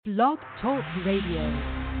Blog Talk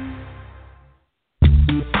Radio.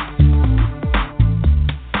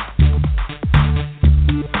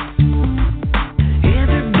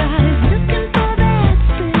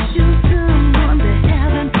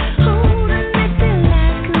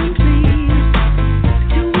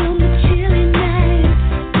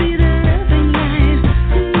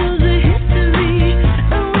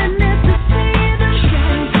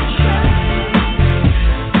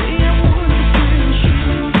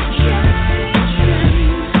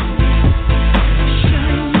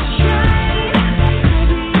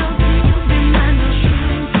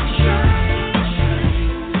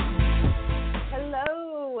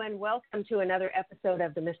 To another episode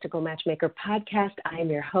of the Mystical Matchmaker podcast. I am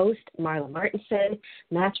your host, Marla Martenson,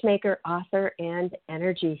 matchmaker, author, and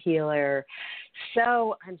energy healer.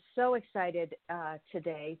 So I'm so excited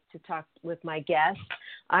today to talk with my guest.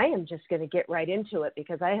 I am just going to get right into it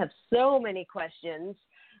because I have so many questions.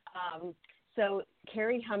 So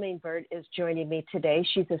Kerri Hummingbird is joining me today.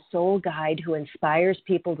 She's a soul guide who inspires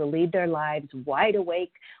people to lead their lives wide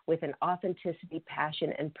awake with an authenticity,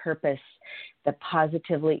 passion, and purpose that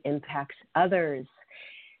positively impacts others.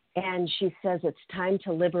 And she says it's time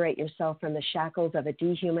to liberate yourself from the shackles of a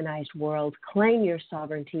dehumanized world, claim your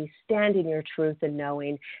sovereignty, stand in your truth and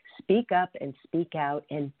knowing, speak up and speak out,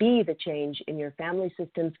 and be the change in your family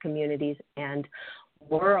systems, communities, and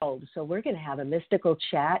world. So we're going to have a mystical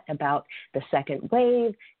chat about the second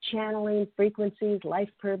wave, channeling, frequencies, life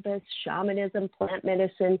purpose, shamanism, plant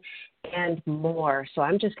medicine, and more. So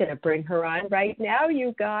I'm just going to bring her on right now,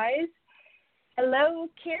 you guys. Hello,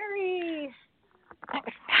 Kerri.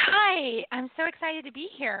 Hi, I'm so excited to be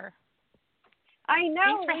here. I know.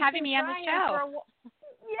 Thanks for having me on the show.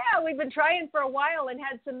 Yeah, we've been trying for a while and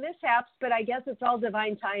had some mishaps, but I guess it's all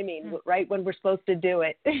divine timing, right, when we're supposed to do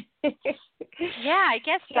it. Yeah, I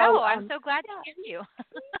guess so. I'm so glad to hear you.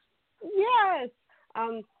 Yes.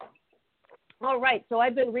 All right, so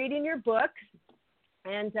I've been reading your book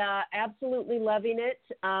and absolutely loving it,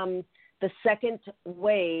 The Second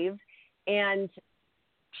Wave. And,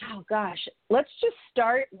 oh, gosh, let's just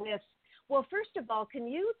start with, well, first of all, can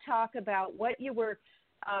you talk about what you were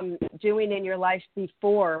doing in your life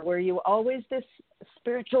before? Were you always this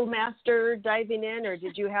spiritual master diving in, or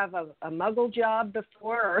did you have a muggle job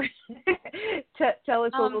before? Tell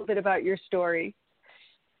us a little bit about your story.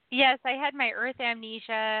 Yes, I had my earth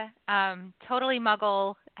amnesia, totally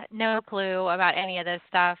muggle, no clue about any of this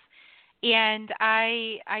stuff. And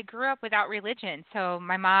I grew up without religion. So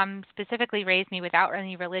my mom specifically raised me without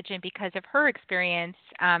any religion because of her experience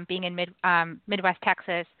being in Midwest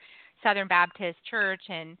Texas, Southern Baptist church,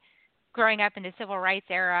 and growing up in the civil rights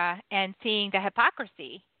era and seeing the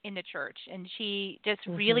hypocrisy in the church. And she just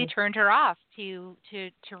really turned her off to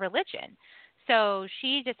religion. So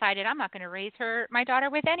she decided, I'm not going to raise my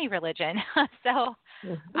daughter with any religion. So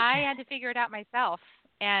I had to figure it out myself.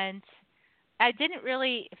 And I didn't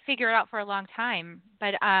really figure it out for a long time,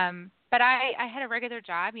 but I had a regular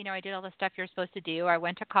job. You know, I did all the stuff you're supposed to do. I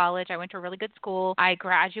went to college. I went to a really good school. I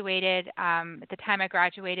graduated. At the time I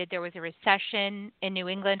graduated, there was a recession in New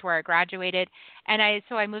England where I graduated. And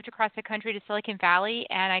so I moved across the country to Silicon Valley,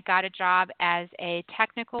 and I got a job as a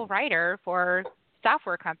technical writer for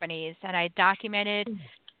software companies. And I documented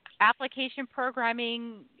application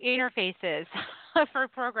programming interfaces for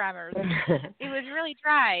programmers. It was really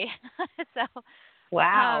dry. So,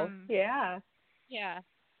 wow. Yeah.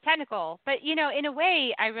 Technical. But, you know, in a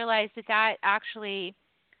way, I realized that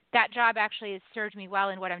job actually has served me well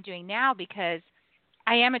in what I'm doing now because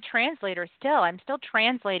I am a translator still. I'm still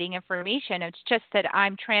translating information. It's just that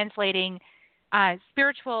I'm translating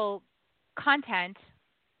spiritual content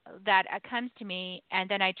that comes to me, and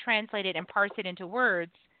then I translate it and parse it into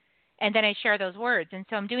words, and then I share those words. And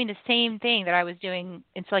so I'm doing the same thing that I was doing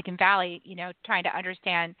in Silicon Valley, you know, trying to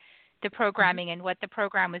understand the programming and what the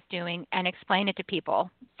program was doing and explain it to people.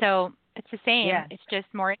 So it's the same. Yes. It's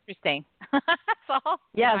just more interesting. That's all.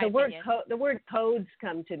 Yeah, the word codes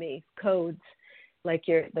come to me. Codes, like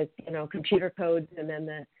computer codes, and then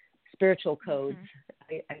the spiritual codes.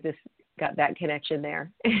 I just got that connection there.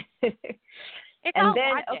 It's and all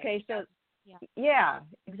then logic. Okay, so yeah,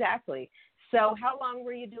 exactly. So how long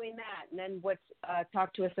were you doing that? And then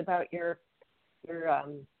talk to us about your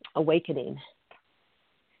awakening.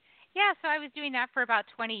 Yeah, so I was doing that for about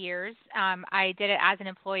 20 years. I did it as an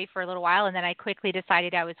employee for a little while, and then I quickly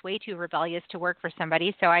decided I was way too rebellious to work for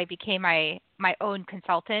somebody. So I became my own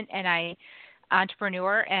consultant and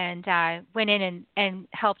entrepreneur, and went in and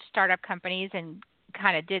helped start up companies and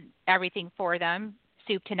kind of did everything for them,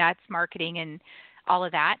 soup to nuts, marketing, and all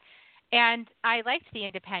of that. And I liked the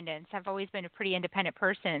independence. I've always been a pretty independent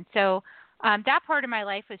person. So That part of my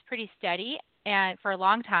life was pretty steady and for a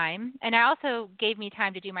long time. And I also gave me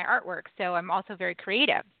time to do my artwork. So I'm also very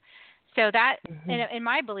creative. So that, in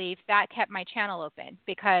my belief, that kept my channel open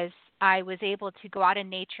because I was able to go out in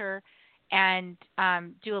nature and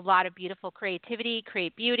do a lot of beautiful creativity,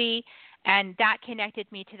 create beauty. And that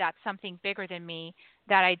connected me to that something bigger than me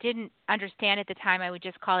that I didn't understand at the time. I would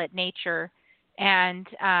just call it nature, and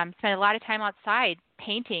spent a lot of time outside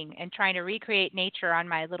painting and trying to recreate nature on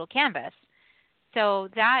my little canvas. So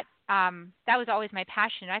that was always my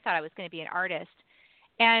passion. I thought I was going to be an artist,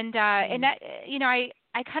 and that, you know, I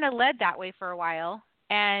kind of led that way for a while,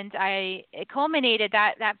 and it culminated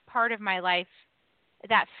that part of my life,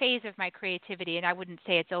 that phase of my creativity. And I wouldn't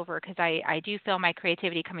say it's over because I do feel my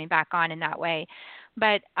creativity coming back on in that way.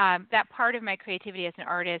 But that part of my creativity as an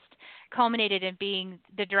artist culminated in being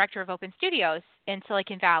the director of open studios in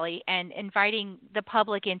Silicon Valley and inviting the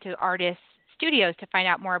public into artists' studios to find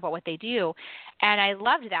out more about what they do. And I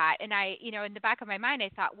loved that. And I, you know, in the back of my mind, I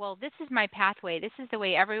thought, well, this is my pathway. This is the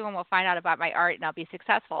way everyone will find out about my art and I'll be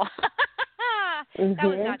successful. That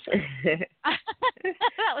was not true.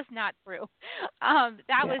 That was not true.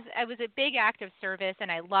 It was a big act of service,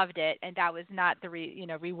 and I loved it. And that was not the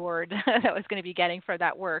reward that I was going to be getting for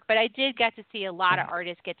that work. But I did get to see a lot of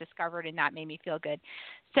artists get discovered, and that made me feel good.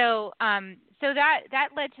 So that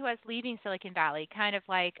led to us leaving Silicon Valley. Kind of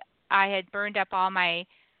like I had burned up all my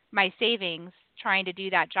savings trying to do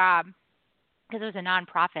that job because it was a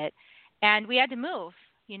nonprofit, and we had to move.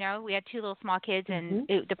 You know, we had 2 little small kids, and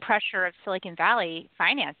the pressure of Silicon Valley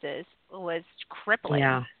finances was crippling.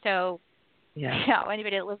 Yeah. So,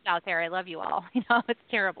 anybody that lives out there, I love you all. You know, it's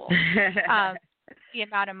terrible. The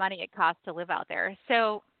amount of money it costs to live out there.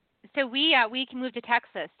 So we can move to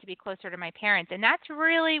Texas to be closer to my parents, and that's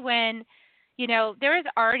really when, you know, there has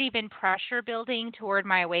already been pressure building toward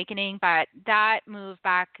my awakening, but that move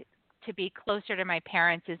back to be closer to my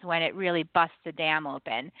parents is when it really busts the dam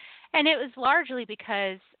open. And it was largely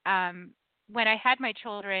because when I had my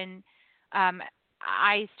children,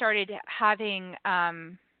 I started having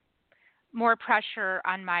more pressure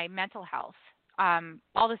on my mental health.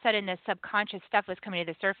 All of a sudden, this subconscious stuff was coming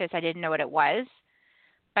to the surface. I didn't know what it was,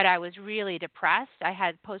 but I was really depressed. I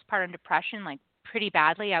had postpartum depression, like pretty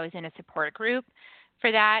badly. I was in a support group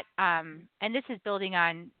for that. And this is building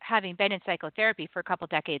on having been in psychotherapy for a couple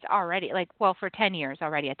decades already, for 10 years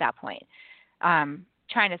already at that point,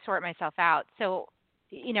 trying to sort myself out. So,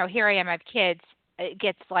 you know, here I am, I have kids. It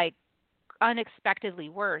gets like unexpectedly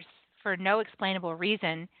worse for no explainable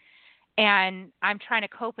reason. And I'm trying to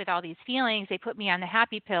cope with all these feelings. They put me on the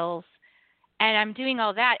happy pills, and I'm doing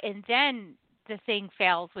all that. And then the thing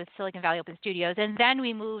fails with Silicon Valley Open Studios. And then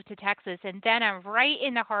we move to Texas. And then I'm right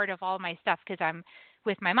in the heart of all my stuff because I'm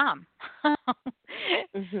with my mom.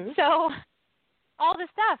 So all the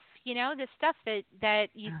stuff, you know, the stuff that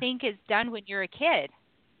you think is done when you're a kid.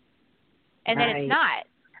 And then it's not.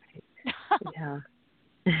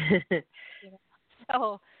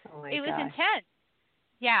 So it was intense.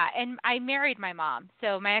 Yeah, and I married my mom.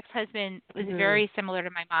 So my ex-husband was very similar to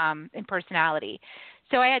my mom in personality.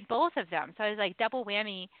 So I had both of them. So I was like double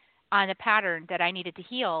whammy on the pattern that I needed to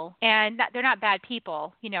heal. And they're not bad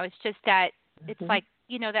people. You know, it's just that it's like,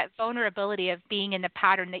 you know, that vulnerability of being in the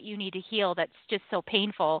pattern that you need to heal that's just so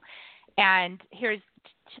painful. And here's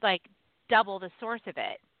like double the source of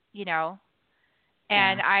it, you know.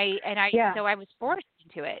 And so I was forced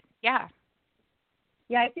into it. Yeah.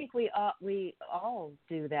 Yeah, I think we all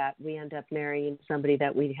do that. We end up marrying somebody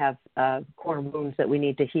that we have core wounds that we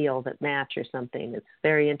need to heal that match or something. It's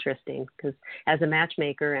very interesting because as a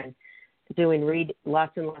matchmaker and doing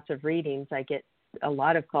lots and lots of readings, I get a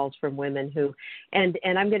lot of calls from women who, and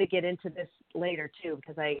I'm going to get into this later too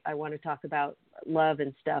because I want to talk about love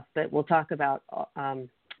and stuff, but we'll talk about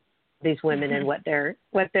these women and what they're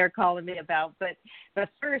calling me about. But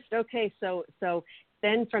first, okay, so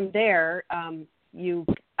then from there.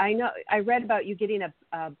 I read about you getting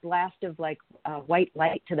a blast of like white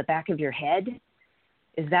light to the back of your head.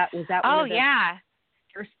 Was that one of the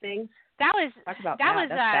first things? That was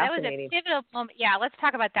a pivotal moment. Yeah, let's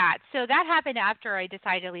talk about that. So that happened after I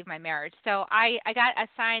decided to leave my marriage. So I got a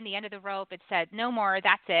sign the end of the rope. It said, no more,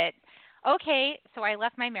 that's it. Okay, so I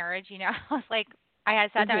left my marriage, you know. I was like, I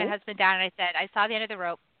had sat my husband down and I said, I saw the end of the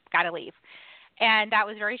rope, gotta leave. And that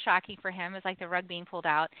was very shocking for him. It was like the rug being pulled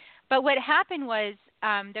out. But what happened was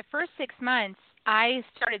the first 6 months, I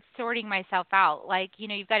started sorting myself out. Like, you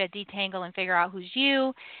know, you've got to detangle and figure out who's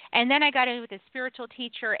you. And then I got in with a spiritual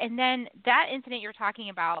teacher. And then that incident you're talking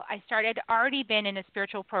about, I'd already been in a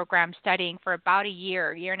spiritual program studying for about a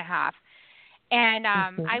year and a half. And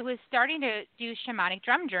I was starting to do shamanic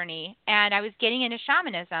drum journey, and I was getting into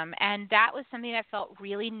shamanism, and that was something that felt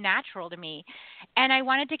really natural to me. And I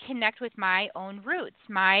wanted to connect with my own roots.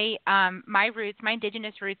 My roots, my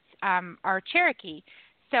indigenous roots, are Cherokee.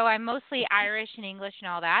 So I'm mostly Irish and English and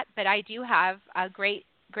all that, but I do have a great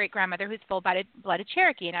grandmother who's full-blooded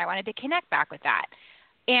Cherokee, and I wanted to connect back with that.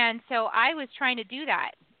 And so I was trying to do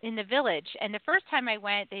that in the village. And the first time I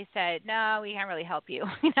went, they said, "No, we can't really help you,"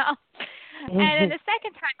 you know. And then the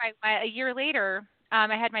second time I went, a year later,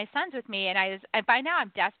 I had my sons with me, and by now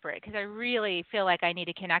I'm desperate because I really feel like I need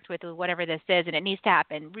to connect with whatever this is, and it needs to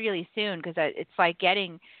happen really soon because it's like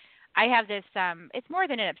I have this, it's more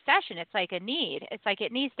than an obsession. It's like a need. It's like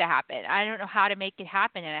it needs to happen. I don't know how to make it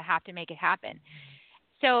happen, and I have to make it happen.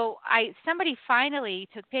 So somebody finally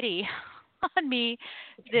took pity on me,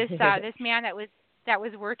 this man that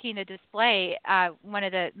was working the display,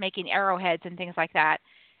 making arrowheads and things like that.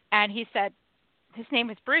 And he said, his name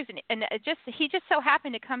was Bruce, and he just so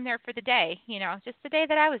happened to come there for the day, you know, just the day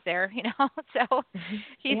that I was there, you know. So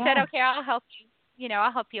he said, "Okay, I'll help you, you know,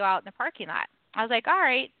 I'll help you out in the parking lot." I was like, "All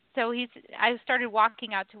right." So I started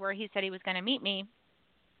walking out to where he said he was going to meet me.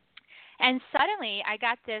 And suddenly I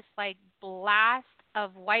got this like blast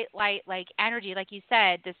of white light, like energy, like you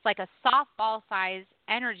said, this like a softball size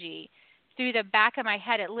energy through the back of my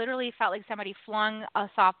head. It literally felt like somebody flung a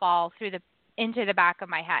softball into the back of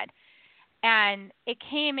my head. And it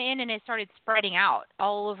came in and it started spreading out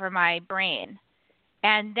all over my brain.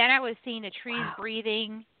 And then I was seeing the trees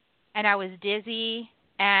breathing, and I was dizzy,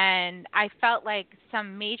 and I felt like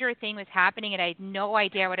some major thing was happening, and I had no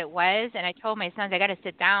idea what it was. And I told my sons, "I got to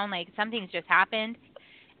sit down, like something's just happened."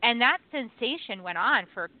 And that sensation went on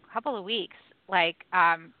for a couple of weeks. Like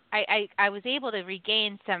I was able to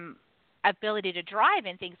regain some ability to drive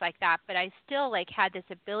and things like that, but I still like had this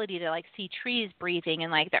ability to like see trees breathing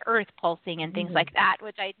and like the earth pulsing and things like that,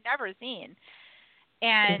 which I'd never seen.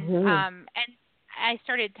 And and I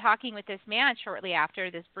started talking with this man shortly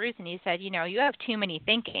after, this Bruce, and he said, "You know, you have too many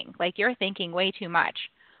thinking. Like you're thinking way too much."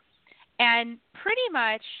 And pretty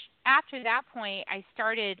much after that point, I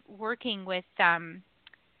started working with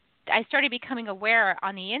I started becoming aware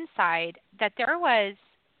on the inside that there was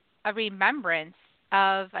a remembrance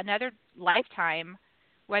of another lifetime,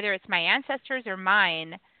 whether it's my ancestors or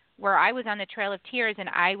mine, where I was on the Trail of Tears and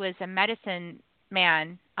I was a medicine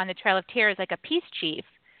man on the Trail of Tears, like a peace chief.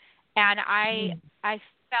 And I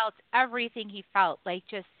felt everything he felt, like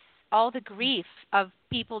just all the grief of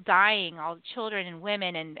people dying, all the children and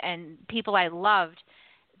women and people I loved,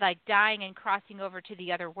 like dying and crossing over to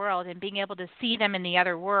the other world, and being able to see them in the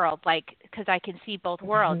other world, like because I can see both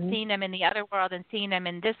worlds, seeing them in the other world and seeing them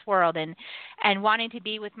in this world, and wanting to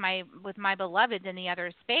be with my beloveds in the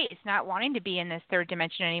other space, not wanting to be in this third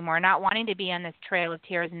dimension anymore, not wanting to be on this trail of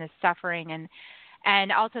tears and this suffering,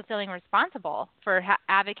 and also feeling responsible for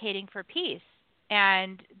advocating for peace.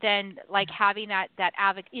 And then like having that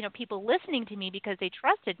people listening to me because they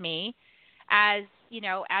trusted me as, you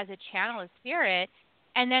know, as a channel of spirit.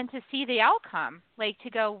 And then to see the outcome, like to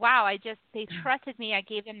go, wow, they trusted me. I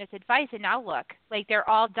gave them this advice, and now look, like they're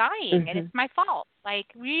all dying, and it's my fault. Like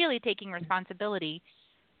really taking responsibility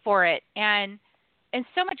for it, and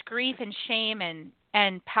so much grief and shame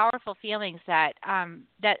and powerful feelings that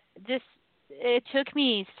it took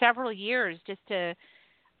me several years just to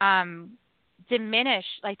diminish,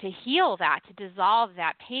 like to heal that, to dissolve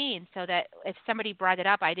that pain, so that if somebody brought it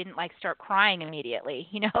up, I didn't like start crying immediately,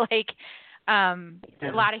 you know, like.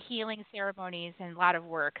 A lot of healing ceremonies and a lot of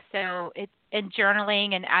work. So it's in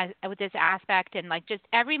journaling and with this aspect, and like just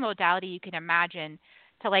every modality you can imagine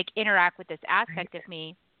to like interact with this aspect of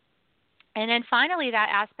me. And then finally that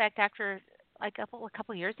aspect, after like a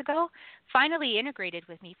couple years ago, finally integrated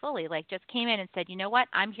with me fully, like just came in and said, "You know what?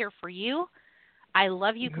 I'm here for you. I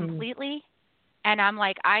love you completely." And I'm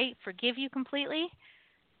like, "I forgive you completely.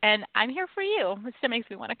 And I'm here for you." It still makes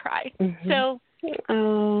me want to cry. So it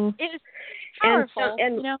was powerful.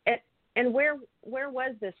 And where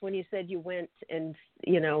was this when you said you went, and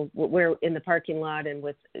you know, where in the parking lot and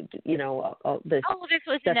with, you know, all this this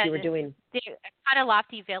was stuff you were doing? Kind of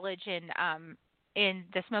lofty village in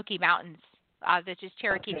the Smoky Mountains, which is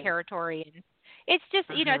Cherokee territory, and it's just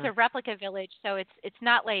you know, it's a replica village, so it's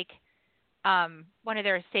not like one of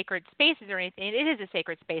their sacred spaces or anything. It is a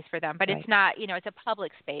sacred space for them, but it's not, you know, it's a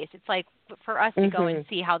public space. It's like for us to go and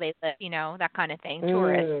see how they live, you know, that kind of thing.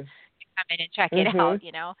 Tourists come in and check it out,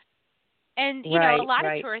 you know. And you know, a lot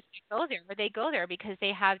of tourists go there because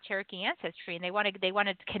they have Cherokee ancestry, and they want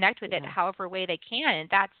to connect with it however way they can, and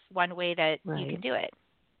that's one way that you can do it.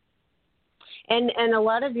 And a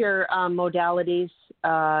lot of your modalities,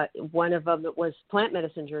 one of them was plant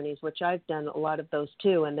medicine journeys, which I've done a lot of those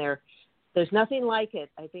too, and there's nothing like it.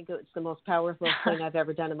 I think it's the most powerful thing I've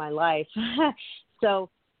ever done in my life. So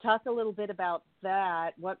talk a little bit about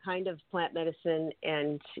that. What kind of plant medicine,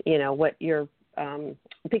 and what your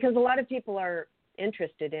because a lot of people are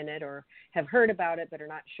interested in it or have heard about it but are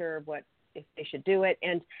not sure if they should do it.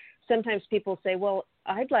 And sometimes people say, well,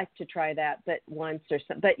 I'd like to try that, but once or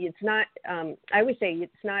something. But it's not. I always say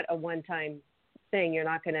it's not a one-time thing. You're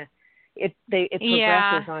not going to. It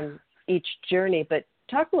progresses on each journey. But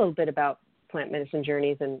talk a little bit about plant medicine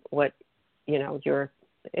journeys and what your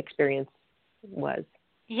experience was.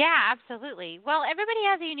 Yeah, absolutely. Well, everybody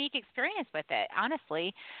has a unique experience with it,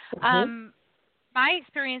 honestly. Mm-hmm. My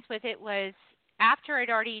experience with it was after I'd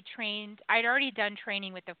already done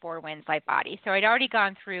training with the Four Winds Light Body. So I'd already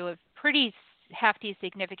gone through a pretty hefty,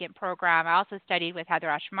 significant program. I also studied with Heather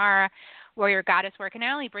Ashmara, warrior goddess work. And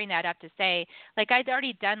I only bring that up to say, I'd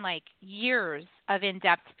already done years of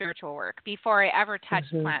in-depth spiritual work before I ever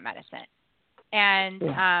touched plant medicine. And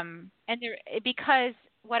because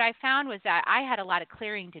what I found was that I had a lot of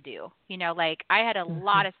clearing to do. I had a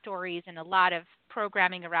lot of stories and a lot of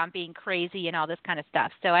programming around being crazy and all this kind of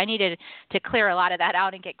stuff. So I needed to clear a lot of that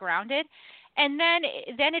out and get grounded. And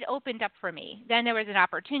then it opened up for me. Then there was an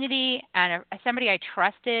opportunity, and somebody I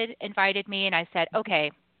trusted invited me, and I said,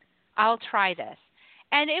 okay, I'll try this.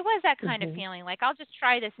 And it was that kind of feeling, I'll just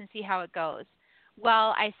try this and see how it goes.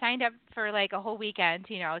 Well, I signed up for a whole weekend,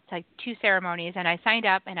 it's 2 ceremonies, and I signed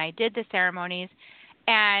up and I did the ceremonies,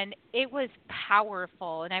 and it was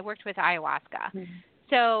powerful. And I worked with ayahuasca.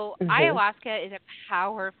 So ayahuasca is a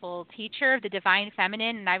powerful teacher of the divine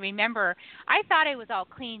feminine. And I remember I thought I was all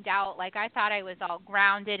cleaned out. I thought I was all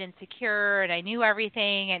grounded and secure and I knew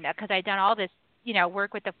everything. And because I'd done all this,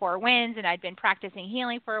 work with the Four Winds and I'd been practicing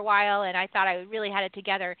healing for a while, and I thought I really had it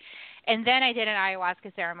together. And then I did an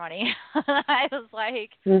ayahuasca ceremony. I was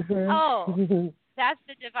like, oh, that's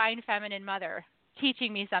the divine feminine mother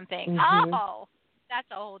teaching me something. Oh, that's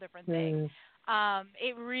a whole different thing.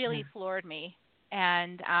 It really floored me.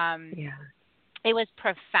 And it was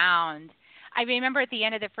profound. I remember at the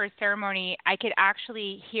end of the first ceremony, I could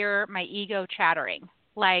actually hear my ego chattering.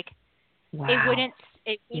 It wouldn't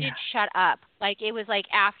shut up. It was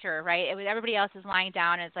after, right? It was everybody else is lying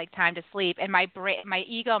down and it's time to sleep, and my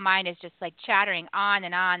ego mind is just chattering on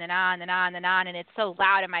and on and on and on and on, and it's so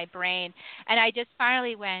loud in my brain. And I just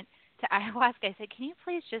finally went to ayahuasca. I said, "Can you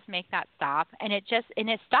please just make that stop?" And it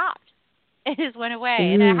stopped. It just went away,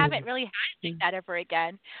 and I haven't really had it like that ever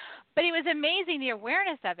again. But it was amazing, the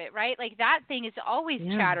awareness of it, right? That thing is always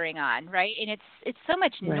chattering on, right? And it's so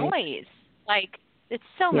much noise. It's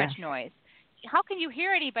so much noise. How can you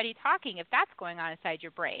hear anybody talking if that's going on inside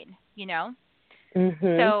your brain,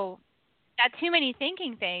 So that too many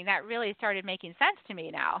thinking thing, that really started making sense to me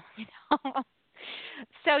now,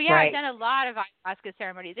 So I've done a lot of ayahuasca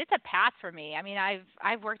ceremonies. It's a path for me. I mean,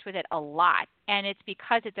 I've worked with it a lot, and it's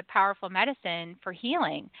because it's a powerful medicine for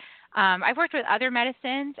healing. I've worked with other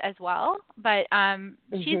medicines as well, but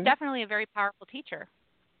she's definitely a very powerful teacher.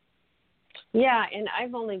 Yeah, and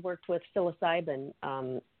I've only worked with psilocybin,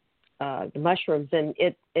 the mushrooms, and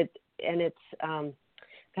it's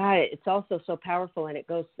also so powerful, and it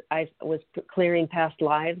goes. I was clearing past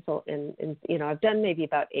lives, and I've done maybe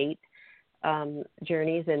about 8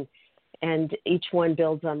 journeys, and each one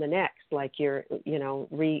builds on the next. You're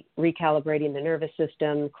recalibrating the nervous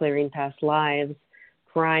system, clearing past lives,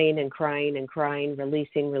 crying and crying and crying,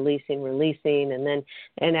 releasing, and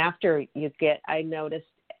after I noticed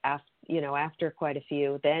after quite a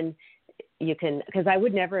few, then you can, because I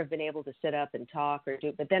would never have been able to sit up and talk or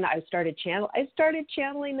do, but then I started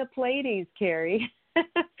channeling the Pleiades, Kerri. The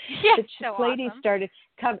Pleiades awesome. Started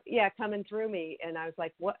coming through me, and I was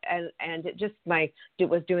like, what? And it just it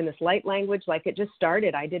was doing this light language, it just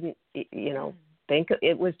started. I didn't think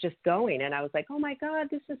it was just going, and I was like, oh my God,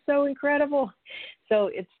 this is so incredible. So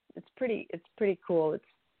it's pretty cool. It's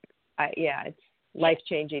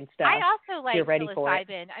life-changing stuff. I also like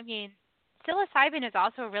psilocybin. I mean, psilocybin is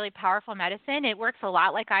also a really powerful medicine. It works a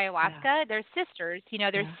lot like ayahuasca. Yeah. They're sisters,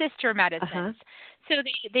 they're sister medicines. So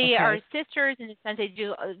they are sisters in the sense they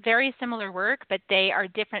do very similar work, but they are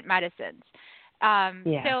different medicines.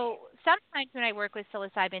 So sometimes when I work with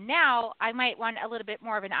psilocybin now, I might want a little bit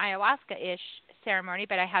more of an ayahuasca-ish ceremony,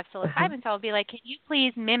 but I have psilocybin, so I'll be like, can you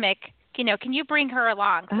please mimic, can you bring her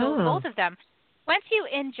along? So both of them. Once you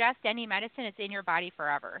ingest any medicine, it's in your body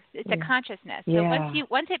forever. It's a consciousness. So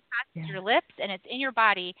once it passes your lips and it's in your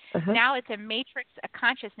body, now it's a matrix, a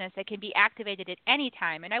consciousness that can be activated at any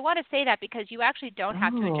time. And I want to say that because you actually don't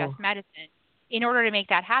have to ingest medicine. in order to make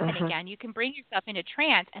that happen again. You can bring yourself into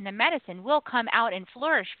trance, and the medicine will come out and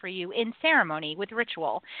flourish for you in ceremony with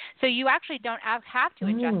ritual. So you actually don't have to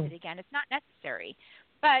ingest it again. It's not necessary.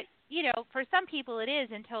 But, you know, for some people it is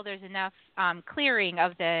until there's enough clearing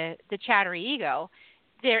of the chattery ego.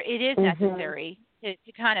 It is necessary to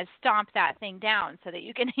kind of stomp that thing down so that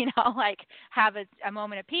you can, you know, like have a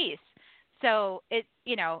moment of peace. So it,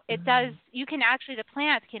 you know, it does, you can actually, the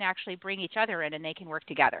plants can actually bring each other in and they can work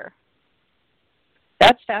together.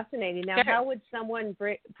 That's fascinating. Now, how would someone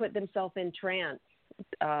put themselves in trance?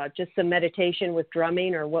 Just some meditation with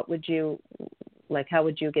drumming, or what would you, like, how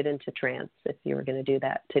would you get into trance if you were going to do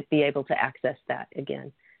that, to be able to access that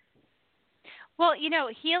again? Well, you know,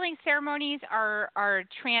 healing ceremonies are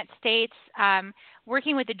trance states.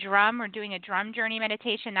 Working with the drum or doing a drum journey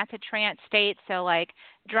meditation, that's a trance state. So like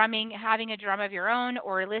drumming, having a drum of your own,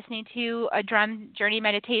 or listening to a drum journey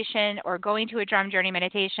meditation, or going to a drum journey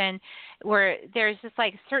meditation where there's just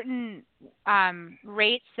like certain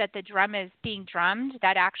rates that the drum is being drummed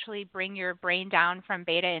that actually bring your brain down from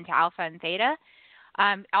beta into alpha and theta.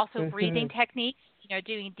 Also breathing techniques, you know,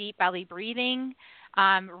 doing deep belly breathing.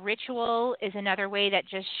 Ritual is another way that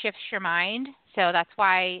just shifts your mind. So that's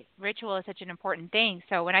why ritual is such an important thing.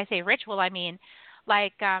 So when I say ritual, I mean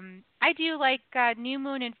like I do like new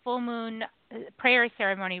moon and full moon prayer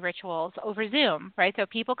ceremony rituals over Zoom, right? So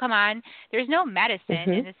people come on. There's no medicine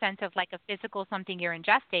in the sense of like a physical something you're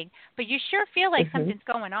ingesting, but you sure feel like something's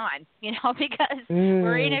going on, you know, because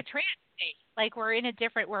we're in a trance state. Like we're in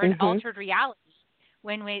an altered reality.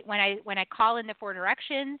 When I call in the four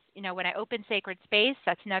directions, you know, when I open sacred space,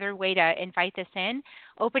 that's another way to invite this in.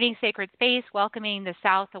 Opening sacred space, welcoming the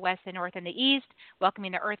south, the west, the north, and the east,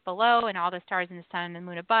 welcoming the earth below and all the stars and the sun and the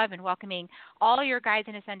moon above, and welcoming all your guides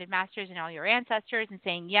and ascended masters and all your ancestors and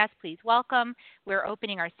saying, yes, please welcome. We're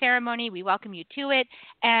opening our ceremony. We welcome you to it.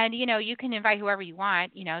 And, you know, you can invite whoever you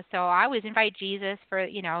want, you know. So I always invite Jesus for,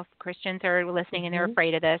 you know, if Christians are listening and they're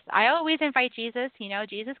afraid of this. I always invite Jesus. You know,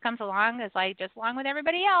 Jesus comes along as like just along with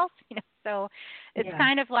everybody else, you know. So it's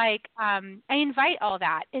kind of like I invite all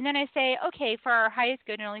that. And then I say, okay, for our highest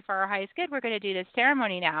good and only for our highest good, we're going to do this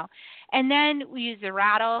ceremony now. And then we use the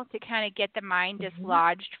rattle to kind of get the mind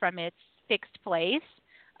dislodged from its fixed place.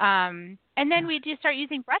 And then we just start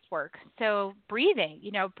using breath work. So breathing,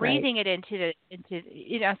 you know, breathing it into,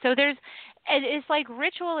 you know, so it's like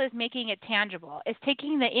ritual is making it tangible. It's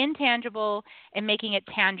taking the intangible and making it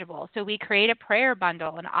tangible. So we create a prayer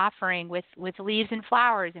bundle, an offering with leaves and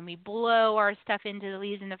flowers, and we blow our stuff into the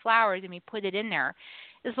leaves and the flowers and we put it in there.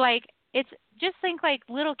 It's just think like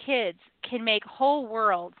little kids can make whole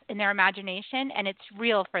worlds in their imagination, and it's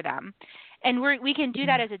real for them. And we can do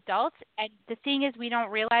that as adults. And the thing is, we don't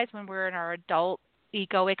realize when we're in our adult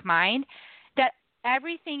egoic mind that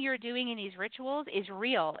everything you're doing in these rituals is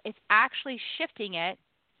real. It's actually shifting it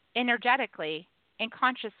energetically and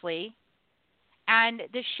consciously. And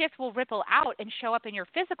the shift will ripple out and show up in your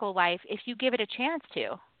physical life if you give it a chance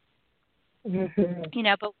to. You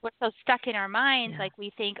know, but we're so stuck in our minds, like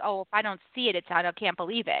we think, oh, if I don't see it, I can't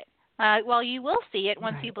believe it. Well, you will see it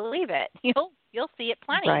once you believe it. You'll see it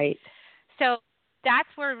plenty. Right. So that's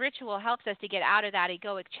where ritual helps us to get out of that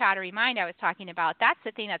egoic, chattery mind I was talking about. That's the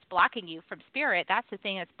thing that's blocking you from spirit. That's the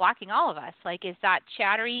thing that's blocking all of us. Like, is that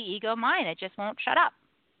chattery ego mind that just won't shut up.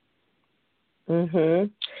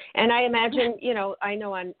 And I imagine, you know, I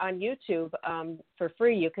know on YouTube for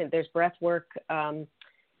free, there's breath work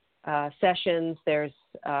sessions, there's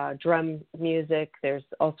drum music, there's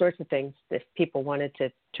all sorts of things if people wanted to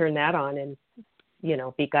turn that on and, you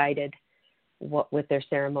know, be guided with their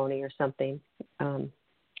ceremony or something. So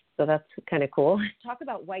that's kind of cool. Talk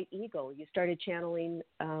about white eagle. You started channeling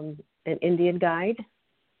an Indian guide.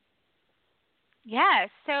 Yeah.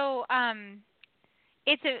 So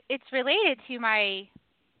it's related to my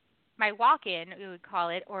walk-in, we would call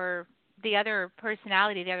it, or the other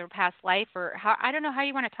personality, the other past life, or how, I don't know how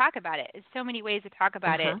you want to talk about it. There's so many ways to talk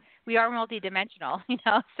about it. We are multidimensional, you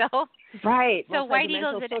know. So So white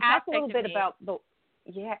eagle is an aspect talk a little bit of me.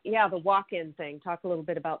 about the walk-in thing. Talk a little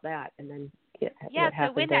bit about that, and then what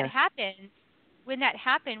happened when there. that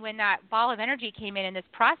happened, when that ball of energy came in and this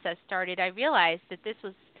process started, I realized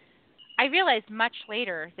much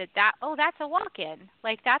later that's a walk-in.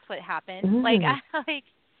 Like, that's what happened.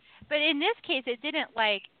 But in this case, it didn't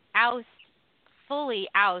like fully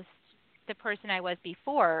oust the person I was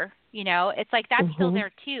before. You know, it's like that's still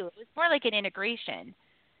there too. It was more like an integration.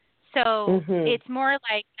 So it's more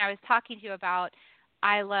like I was talking to you about.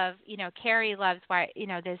 I love, you know, Kerri loves, you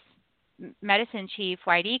know, this medicine chief,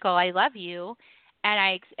 White Eagle. I love you.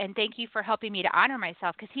 And thank you for helping me to honor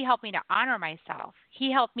myself, because he helped me to honor myself.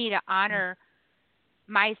 He helped me to honor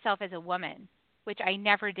myself as a woman. which I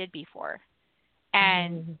never did before.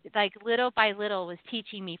 And like little by little was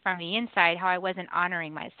teaching me from the inside how I wasn't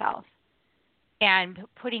honoring myself and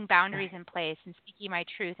putting boundaries in place and speaking my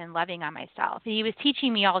truth and loving on myself. He was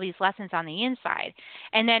teaching me all these lessons on the inside.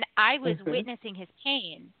 And then I was witnessing his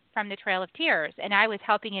pain from the Trail of Tears, and I was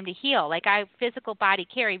helping him to heal. Like I physical body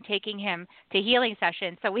carry, taking him to healing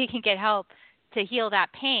sessions so we can get help to heal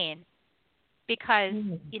that pain because,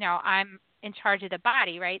 you know, I'm in charge of the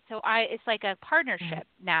body, right? So it's like a partnership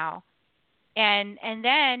now. And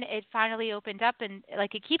then it finally opened up, and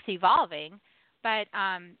like it keeps evolving. But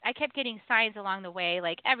I kept getting signs along the way,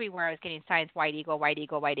 like everywhere I was getting signs, white eagle, white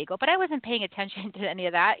eagle, white eagle. But I wasn't paying attention to any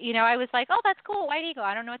of that. You know, I was like, oh, that's cool, white eagle.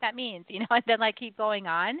 I don't know what that means, you know, and then like keep going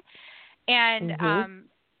on. And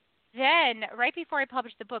then right before I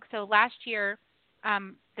published the book, so last year,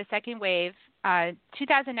 the second wave,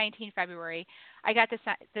 2019 February, I got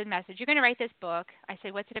the message, you're going to write this book. I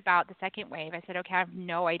said, what's it about, the second wave? I said, okay, I have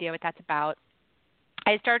no idea what that's about.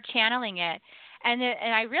 I started channeling it. And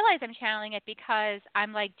I realized I'm channeling it because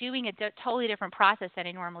I'm like doing a totally different process than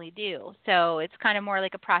I normally do. So it's kind of more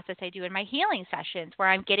like a process I do in my healing sessions where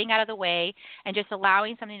I'm getting out of the way and just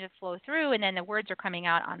allowing something to flow through, and then the words are coming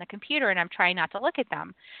out on the computer and I'm trying not to look at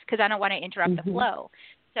them because I don't want to interrupt the flow.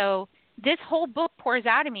 So this whole book pours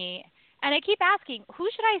out of me, and I keep asking, who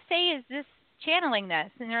should I say is this channeling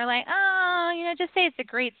this? And they're like, oh, you know, just say it's a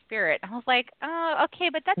great spirit. I was like, oh, okay,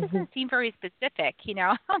 but that doesn't seem very specific, you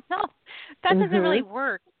know. No, that doesn't really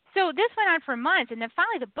work. So this went on for months, and then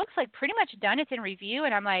finally the book's like pretty much done. It's in review,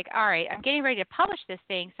 and I'm like, all right, I'm getting ready to publish this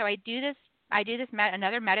thing. So I do this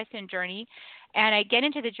another medicine journey, and I get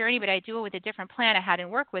into the journey, but I do it with a different plant I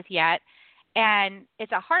hadn't worked with yet. And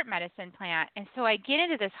it's a heart medicine plant. And so I get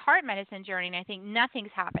into this heart medicine journey, and I think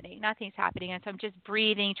nothing's happening. And so I'm just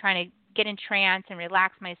breathing, trying to get in trance and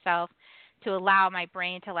relax myself to allow my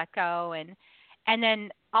brain to let go. And then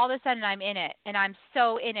all of a sudden I'm in it, and I'm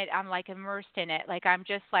so in it. I'm like immersed in it. Like I'm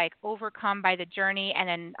just like overcome by the journey. And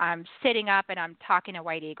then I'm sitting up and I'm talking to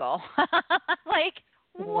White Eagle. Like,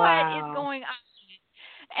 what is going on?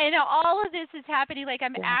 And all of this is happening, like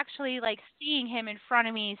I'm actually like seeing him in front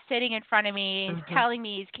of me, sitting in front of me, and telling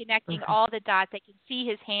me he's connecting all the dots. I can see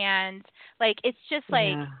his hands. Like it's just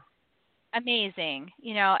like amazing,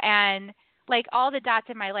 you know, and like all the dots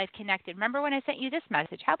in my life connected. Remember when I sent you this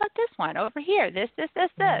message? How about this one over here? This.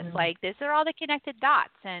 Like these are all the connected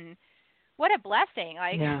dots, and what a blessing.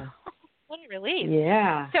 Like what a relief.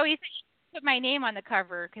 Yeah. So he put my name on the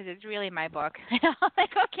cover because it's really my book. I'm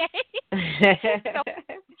like, okay. So put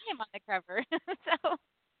my name on the cover. So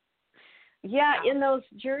in those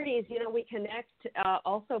journeys, you know, we connect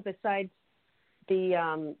also besides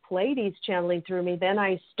the Pleiades channeling through me. Then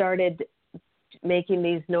I started making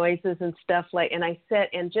these noises and stuff and I said,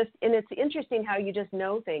 and it's interesting how you just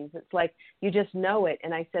know things. It's like you just know it.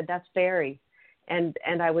 And I said, that's fairy. And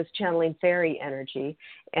I was channeling fairy energy.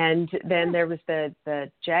 And then there was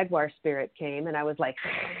the jaguar spirit came, and I was like,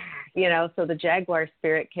 you know, so the jaguar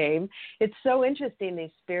spirit came. It's so interesting, these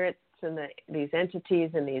spirits and these entities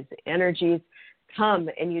and these energies come,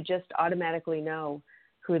 and you just automatically know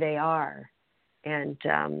who they are. And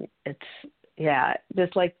it's,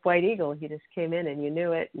 just like White Eagle, he just came in and you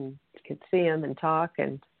knew it and could see him and talk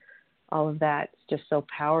and all of that. It's just so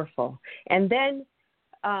powerful. And then,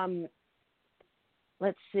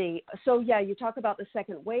 let's see. So, you talk about the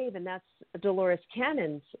second wave, and that's Dolores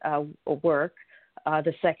Cannon's work,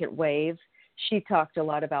 the second wave. She talked a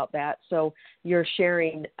lot about that. So you're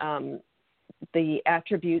sharing the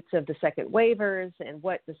attributes of the second wavers and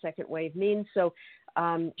what the second wave means. So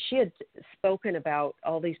she had spoken about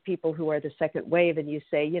all these people who are the second wave, and you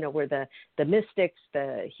say, you know, we're the mystics,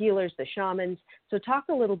 the healers, the shamans. So talk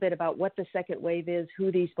a little bit about what the second wave is,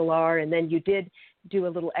 who these people are, and then you did do a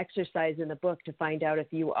little exercise in the book to find out if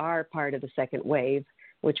you are part of the second wave,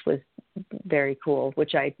 which was very cool,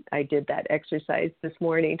 which I did that exercise this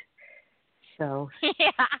morning. So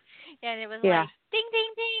and it was like ding,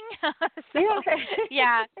 ding, ding.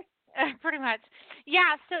 Pretty much.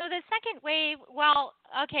 Yeah, so the second wave,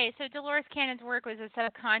 so Dolores Cannon's work was a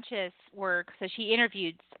subconscious work. So she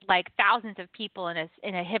interviewed like thousands of people in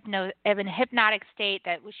a hypnotic state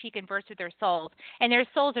that she conversed with their souls. And their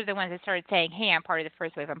souls are the ones that started saying, hey, I'm part of the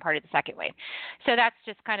first wave, I'm part of the second wave. So that's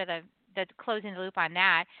just kind of the closing the loop on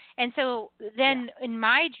that. And so then in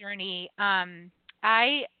my journey,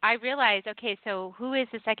 I realized, okay, so who is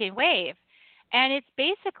the second wave? And it's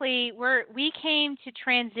basically we came to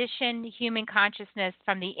transition human consciousness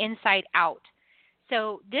from the inside out.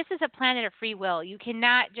 So this is a planet of free will. You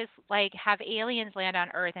cannot just like have aliens land on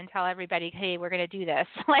Earth and tell everybody, hey, we're going to do this,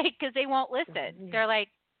 like, because they won't listen. They're like,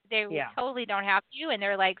 They totally don't have you, and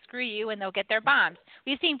they're like, screw you, and they'll get their bombs.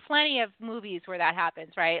 We've seen plenty of movies where that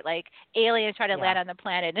happens, right? Like aliens try to land on the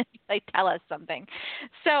planet and like tell us something.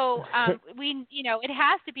 So it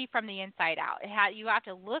has to be from the inside out. You have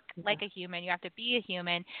to look like a human. You have to be a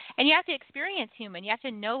human, and you have to experience human. You have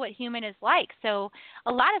to know what human is like. So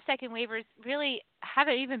a lot of second wavers really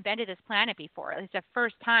haven't even been to this planet before. It's the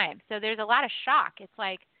first time. So there's a lot of shock. It's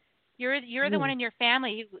like you're the one in your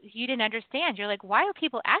family who you didn't understand. You're like, why do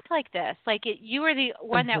people act like this? Like you were the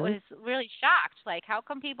one that was really shocked. Like, how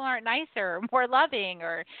come people aren't nicer or more loving,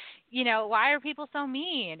 or, why are people so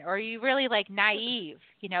mean? Or are you really like naive,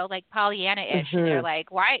 like Pollyanna-ish, and they're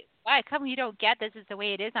like, why come you don't get this is the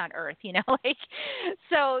way it is on Earth, like,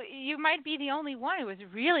 so you might be the only one who was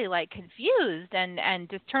really like confused and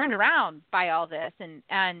just turned around by all this.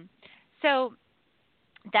 And so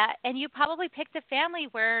and you probably picked a family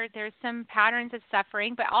where there's some patterns of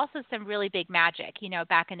suffering, but also some really big magic,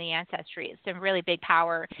 back in the ancestry, some really big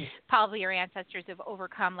power. Probably your ancestors have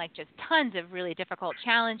overcome like just tons of really difficult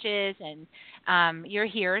challenges, and you're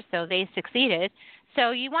here, so they succeeded.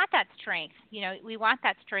 So you want that strength, we want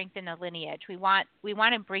that strength in the lineage. We want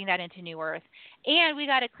to bring that into New Earth, and we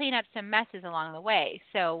got to clean up some messes along the way.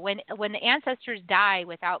 So when the ancestors die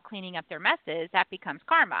without cleaning up their messes, that becomes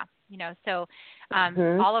karma. So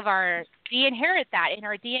all of we inherit that in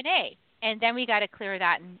our DNA, and then we got to clear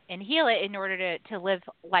that and heal it in order to live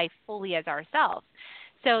life fully as ourselves.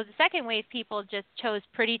 So the second wave people just chose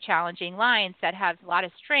pretty challenging lines that have a lot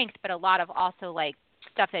of strength, but a lot of also like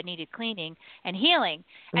stuff that needed cleaning and healing.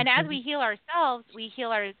 And as we heal ourselves, we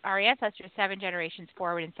heal our ancestors 7 generations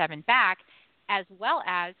forward and 7 back, as well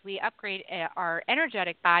as we upgrade our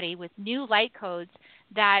energetic body with new light codes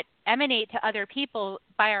that emanate to other people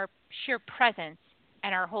by our sheer presence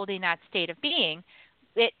and our holding that state of being.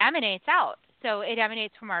 It emanates out. So it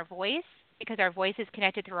emanates from our voice, because our voice is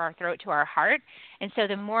connected through our throat to our heart. And so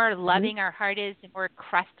the more loving our heart is, the more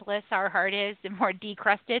crustless our heart is, the more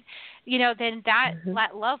decrusted, then that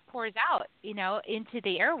love pours out, into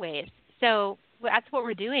the airwaves. So that's what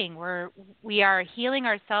we're doing. We are healing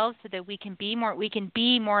ourselves so that we can be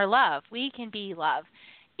more love. We can be love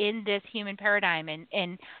in this human paradigm.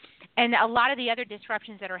 And a lot of the other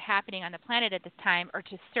disruptions that are happening on the planet at this time are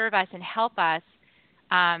to serve us and help us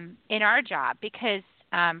in our job, because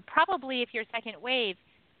probably if you're second wave,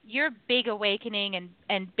 your big awakening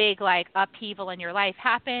and big like upheaval in your life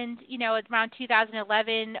happened, around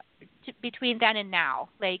 2011, between then and now,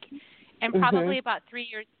 and probably about 3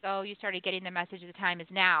 years ago, you started getting the message the time is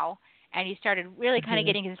now, and you started really kind of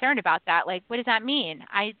getting concerned about that. Like, what does that mean?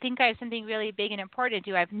 I think I have something really big and important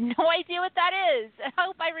to do. I have no idea what that is. I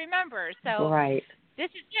hope I remember. So this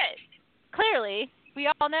is it. Clearly, we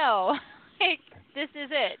all know. This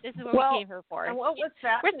is it. This is what we came here for. And what was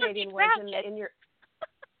fascinating was in your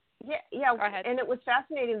and it was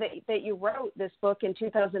fascinating that you wrote this book in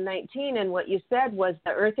 2019, and what you said was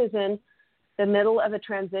the Earth is in the middle of a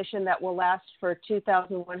transition that will last for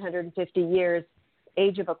 2,150 years,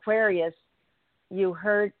 age of Aquarius. You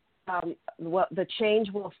heard the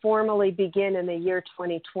change will formally begin in the year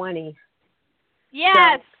 2020.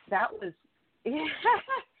 Yes. So that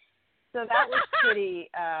was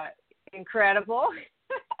pretty incredible.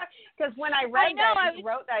 Because when I read you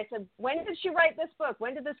wrote that, I said, when did she write this book?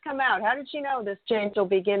 When did this come out? How did she know this change will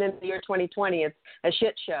begin in the year 2020? It's a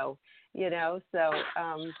shit show, so...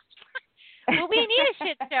 Well, we need a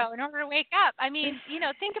shit show in order to wake up. I mean,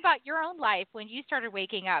 think about your own life when you started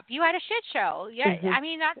waking up. You had a shit show. Yeah, I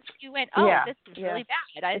mean, you went, this is really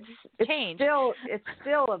bad. It's changed. It's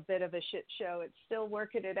still a bit of a shit show. It's still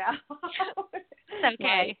working it out. It's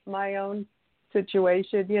okay. My own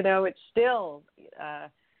situation, it's still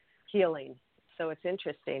healing. So it's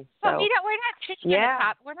interesting. Well, we're not sitting on the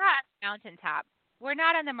top. We're not on the mountaintop. We're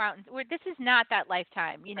not on the mountains. This is not that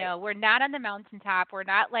lifetime. We're not on the mountaintop. We're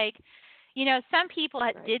not like... some people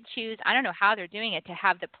did choose, I don't know how they're doing it, to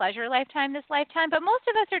have the pleasure lifetime this lifetime, but most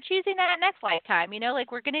of us are choosing that next lifetime.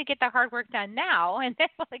 We're going to get the hard work done now and then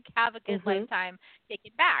have a good lifetime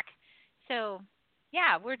taken back. So,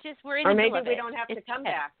 yeah, we're in the middle of it. Or maybe we don't have to come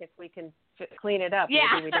back if we can clean it up. Yeah.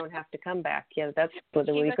 Maybe we don't have to come back. Yeah, that's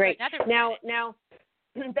really great. Now,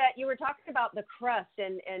 that you were talking about the crust,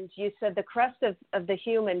 and you said the crust of the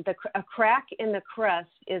human, a crack in the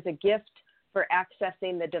crust is a gift for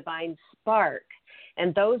accessing the divine spark.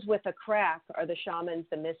 And those with a crack are the shamans,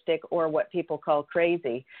 the mystic, or what people call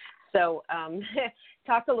crazy. So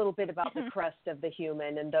talk a little bit about the crust of the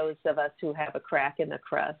human and those of us who have a crack in the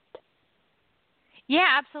crust. Yeah,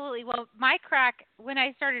 absolutely. Well, my crack, when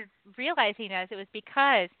I started realizing this, it was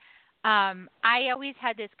because I always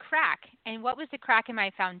had this crack. And what was the crack in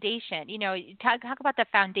my foundation? You know, you talk about the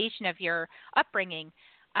foundation of your upbringing.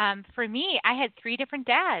 For me, I had 3 different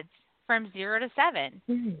dads from 0 to 7.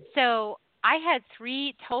 Mm-hmm. So I had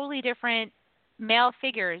 3 totally different male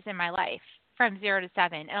figures in my life from 0 to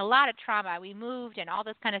 7, and a lot of trauma. We moved and all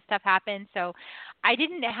this kind of stuff happened. So I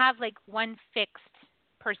didn't have like one fixed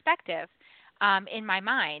perspective in my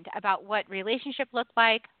mind about what relationship looked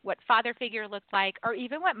like, what father figure looked like, or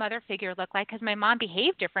even what mother figure looked like, because my mom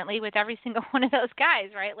behaved differently with every single one of those guys,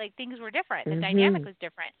 right? Like things were different. The dynamic was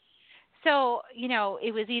different. So, you know,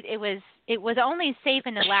 it was only safe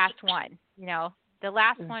in the last one, you know. The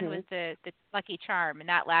last one was the lucky charm, and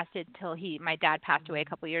that lasted till my dad passed away a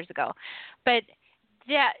couple years ago. But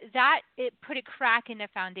that it put a crack in the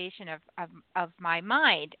foundation of my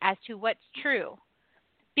mind as to what's true.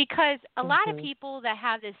 Because a lot of people that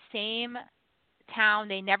have the same town,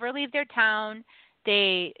 they never leave their town.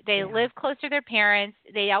 They live close to their parents.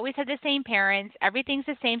 They always have the same parents. Everything's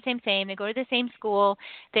the same. They go to the same school.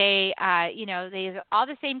 They they have all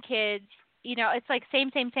the same kids. You know, it's like same.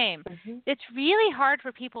 It's really hard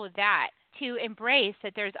for people with that to embrace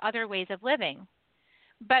that there's other ways of living.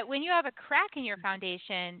 But when you have a crack in your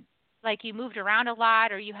foundation, like you moved around a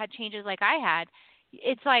lot or you had changes like I had,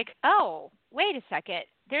 it's like, oh, wait a second.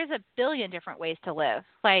 There's a billion different ways to live.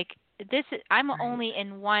 Like I'm only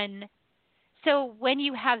in one. So when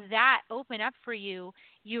you have that open up for you,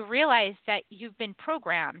 you realize that you've been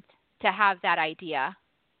programmed to have that idea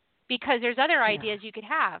because there's other ideas you could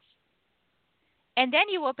have. And then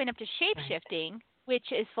you open up to shape-shifting,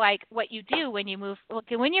 which is like what you do when you move.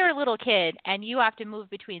 Okay, when you're a little kid and you have to move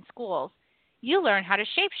between schools, you learn how to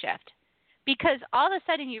shape-shift because all of a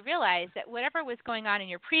sudden you realize that whatever was going on in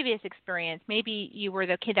your previous experience, maybe you were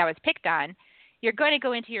the kid that was picked on, you're going to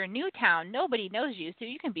go into your new town. Nobody knows you, so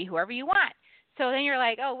you can be whoever you want. So then you're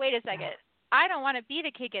like, oh, wait a second. I don't want to be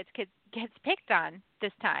the kid gets picked on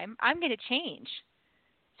this time. I'm going to change.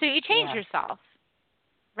 So you change yourself,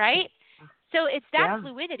 right? So it's that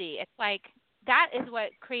fluidity. It's like that is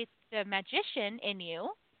what creates the magician in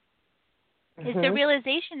you is the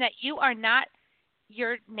realization that you are not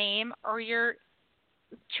your name or your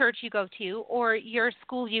church you go to or your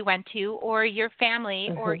school you went to or your family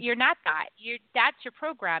or you're not that. That's your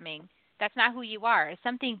programming. That's not who you are.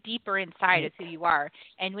 Something deeper inside is who you are.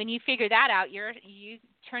 And when you figure that out, you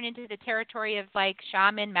turn into the territory of like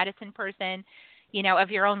shaman, medicine person, you know,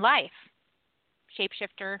 of your own life.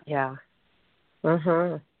 Shapeshifter. Yeah.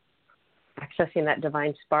 Accessing that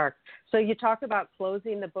divine spark. So you talk about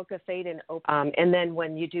closing the book of fate and open, and then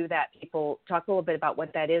when you do that, people talk a little bit about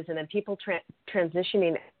what that is, and then people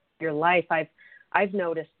transitioning your life. I've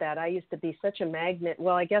noticed that I used to be such a magnet.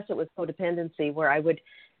 Well, I guess it was codependency where I would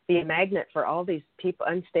be a magnet for all these people,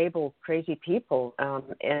 unstable, crazy people,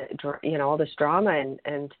 and you know, all this drama,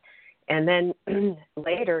 and then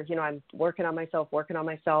later, you know, I'm working on myself,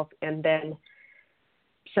 and then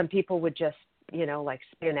some people would just, you know, like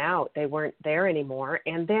spin out. They weren't there anymore.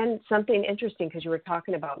 And then something interesting, because you were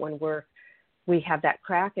talking about when we have that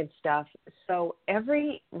crack and stuff. So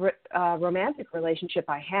every romantic relationship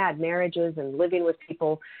I had, marriages and living with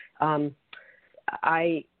people, I'm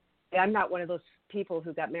not one of those people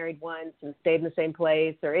who got married once and stayed in the same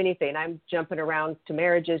place or anything. I'm jumping around to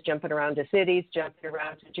marriages, jumping around to cities, jumping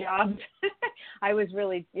around to jobs. I was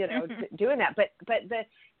really, you know, doing that. But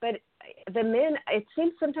the men, it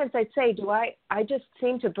seems sometimes I'd say, I just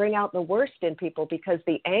seem to bring out the worst in people because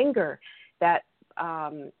the anger that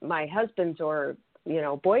my husbands or, you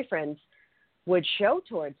know, boyfriends would show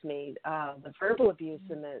towards me, the verbal abuse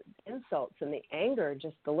and the insults and the anger,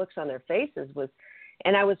 just the looks on their faces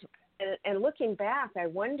and looking back, I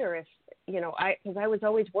wonder if, you know, because I was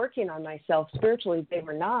always working on myself spiritually, they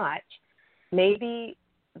were not. Maybe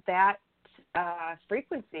that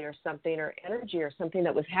frequency or something or energy or something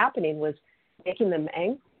that was happening was making them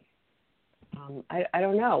angry. I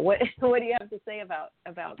don't know. What do you have to say about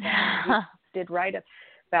that? You did write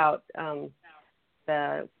about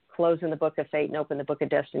the closing the book of fate and open the book of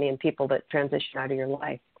destiny and people that transition out of your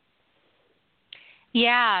life.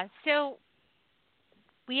 Yeah. So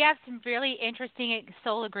we have some really interesting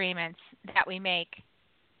soul agreements that we make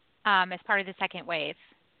as part of the second wave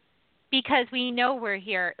because we know we're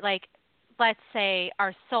here. Like, let's say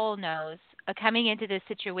our soul knows coming into this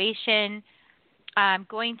situation,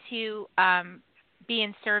 going to be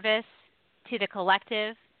in service to the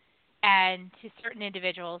collective and to certain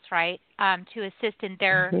individuals, right, to assist in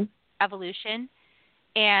their evolution.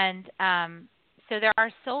 And so there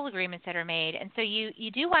are soul agreements that are made. And so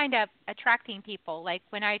you do wind up attracting people. Like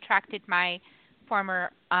when I attracted my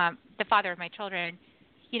former, the father of my children,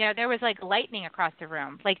 there was like lightning across the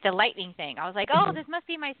room, like the lightning thing. I was like, oh, this must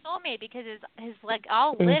be my soulmate because his like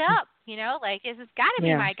all lit up, like this has got to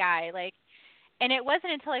be my guy. Like, and it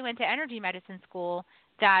wasn't until I went to energy medicine school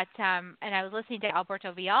that, and I was listening to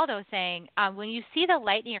Alberto Villoldo saying, when you see the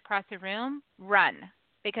lightning across the room, run.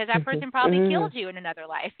 Because that person probably killed you in another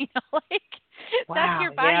life, like that's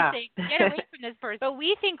your body saying, get away from this person. But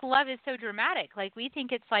we think love is so dramatic. Like we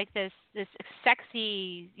think it's like this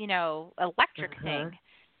sexy, electric thing.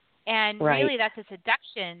 And really that's a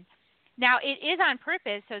seduction. Now it is on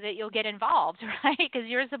purpose so that you'll get involved, right? Because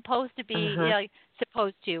you're supposed to be,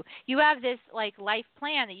 you have this like life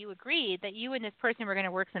plan that you agreed that you and this person were going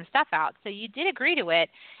to work some stuff out. So you did agree to it.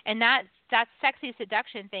 And that sexy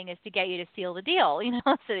seduction thing is to get you to seal the deal,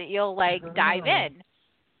 so that you'll like dive in.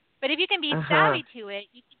 But if you can be savvy to it,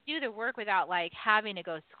 you can do the work without like having to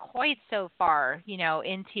go quite so far,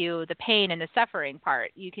 into the pain and the suffering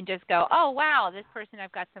part. You can just go, oh, wow, this person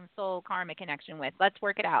I've got some soul karma connection with. Let's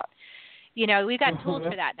work it out. We've got tools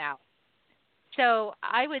for that now. So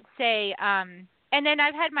I would say, and then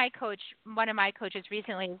I've had one of my coaches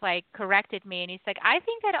recently like corrected me, and he's like, I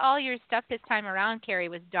think that all your stuff this time around, Kerri,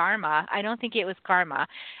 was dharma. I don't think it was karma.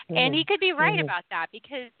 And he could be right about that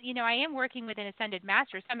because, I am working with an ascended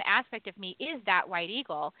master. Some aspect of me is that white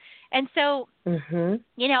eagle. And so,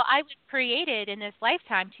 I was created in this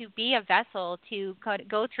lifetime to be a vessel to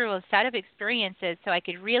go through a set of experiences so I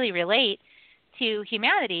could really relate to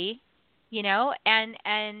humanity,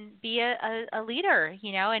 and be a leader,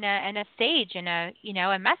 and a sage and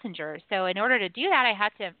a messenger. So in order to do that, I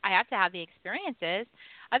have to have the experiences.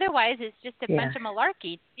 Otherwise, it's just a bunch of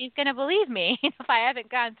malarkey. He's going to believe me. If I haven't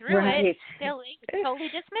gone through it, they'll totally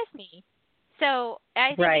dismiss me. So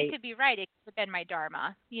I think it could be right. It could have been my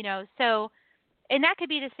dharma, So, and that could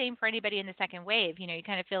be the same for anybody in the second wave. You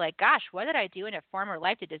kind of feel like, gosh, what did I do in a former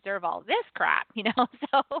life to deserve all this crap?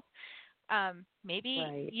 So.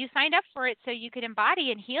 Maybe you signed up for it so you could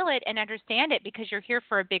embody and heal it and understand it because you're here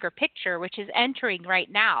for a bigger picture, which is entering right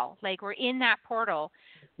now. Like we're in that portal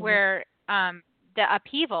where the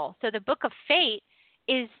upheaval. So the book of fate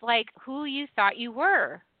is like who you thought you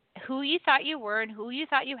were and who you thought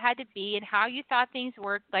you had to be and how you thought things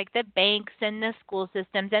worked, like the banks and the school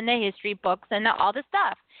systems and the history books and all the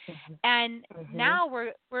stuff. And now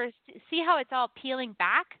we're see how it's all peeling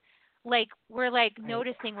back. Like we're like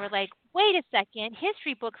noticing, we're like, wait a second,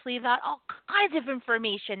 history books leave out all kinds of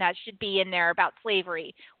information that should be in there about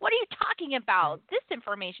slavery. What are you talking about? This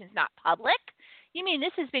information's not public. You mean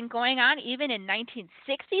this has been going on even in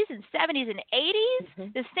 1960s and 70s and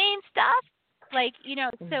 80s? The same stuff? Like,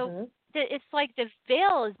 so it's like the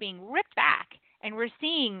veil is being ripped back and we're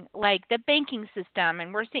seeing like the banking system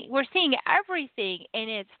and we're seeing everything in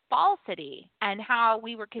its falsity and how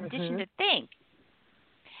we were conditioned to think.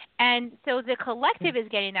 And so the collective is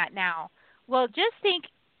getting that now. Well, just think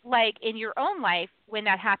like in your own life when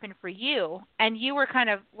that happened for you and you were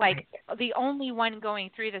kind of like the only one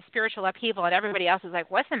going through the spiritual upheaval and everybody else is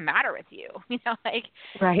like, what's the matter with you? Well,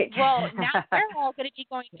 now we're all going to be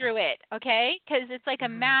going through it, okay? Because it's like a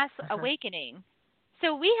mass awakening.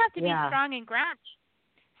 So we have to be strong and grounded.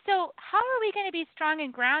 So how are we going to be strong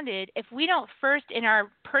and grounded if we don't first in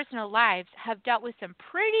our personal lives have dealt with some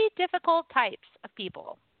pretty difficult types of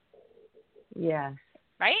people? Yes.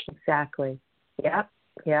 Right? Exactly. Yep.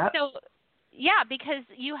 So, because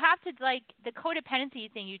you have to, like, the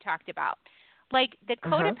codependency thing you talked about. Like, the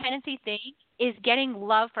codependency thing is getting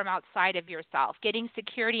love from outside of yourself, getting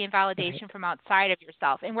security and validation from outside of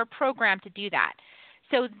yourself. And we're programmed to do that.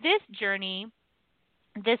 So this journey,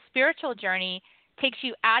 this spiritual journey, takes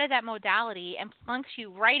you out of that modality and plunks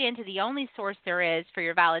you right into the only source there is for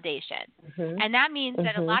your validation. And that means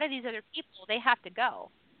that a lot of these other people, they have to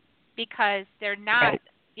go. Because they're not,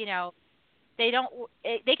 they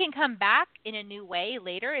can come back in a new way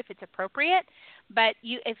later if it's appropriate. But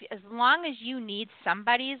as long as you need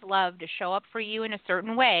somebody's love to show up for you in a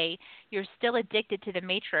certain way, you're still addicted to the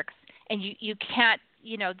matrix, and you can't,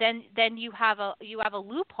 then you have a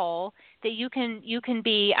loophole that you can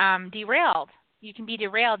be derailed. You can be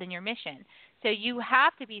derailed in your mission. So you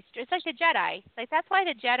have to be. It's like the Jedi. Like that's why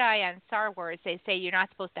the Jedi on Star Wars, they say you're not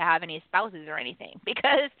supposed to have any spouses or anything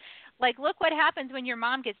because. Like, look what happens when your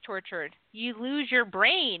mom gets tortured. You lose your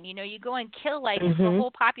brain. You go and kill, like, the whole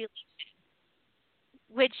population,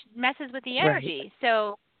 which messes with the energy.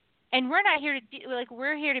 So, and we're not here to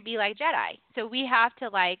we're here to be like Jedi. So we have to,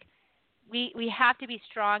 like, we have to be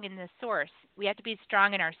strong in the source. We have to be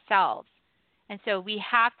strong in ourselves. And so we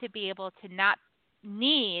have to be able to not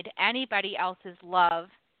need anybody else's love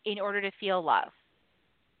in order to feel love.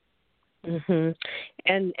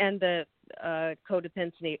 And the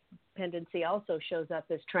codependency codependency also shows up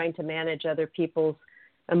as trying to manage other people's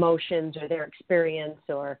emotions or their experience,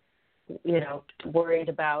 or, worried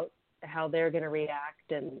about how they're going to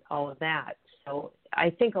react and all of that. So I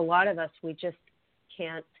think a lot of us, we just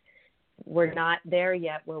can't, we're not there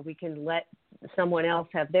yet where we can let someone else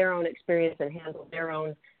have their own experience and handle their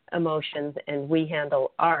own emotions, and we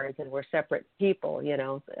handle ours, and we're separate people,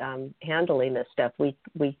 handling this stuff. We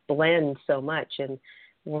blend so much and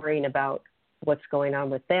worrying about what's going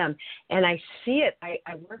on with them. And I see it. I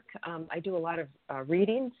work, I do a lot of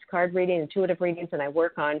readings, card reading, intuitive readings, and I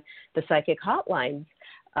work on the psychic hotlines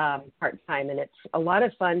part-time. And it's a lot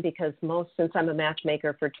of fun because since I'm a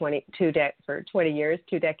matchmaker for 20 years,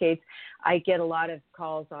 2 decades, I get a lot of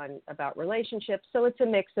calls about relationships. So it's a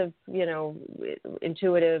mix of,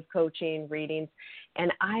 intuitive coaching, readings.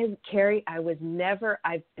 And Kerri, I've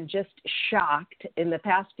been just shocked in the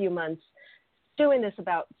past few months doing this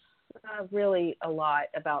about really a lot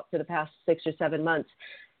for the past 6 or 7 months.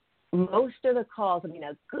 Most of the calls, a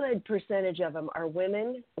good percentage of them are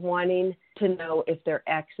women wanting to know if their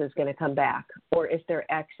ex is going to come back, or if their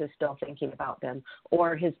ex is still thinking about them,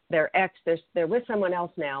 or their ex, they're with someone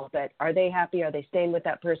else now, but are they happy? Are they staying with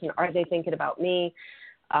that person? Are they thinking about me?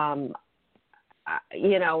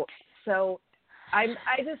 So I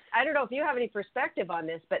don't know if you have any perspective on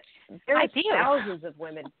this, but there's thousands of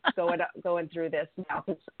women going through this now.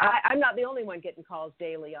 I'm not the only one getting calls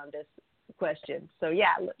daily on this question. So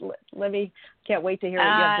yeah, can't wait to hear what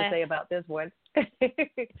you have to say about this one.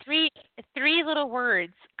 Three little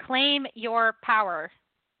words: claim your power.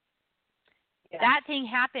 Yes. That thing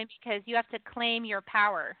happened because you have to claim your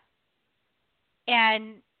power.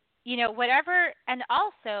 And whatever, and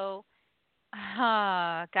also,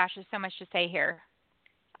 gosh, there's so much to say here.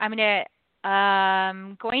 I'm going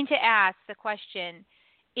to ask the question: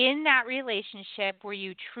 in that relationship, were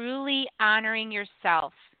you truly honoring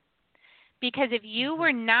yourself? Because if you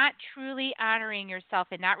were not truly honoring yourself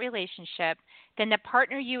in that relationship, then the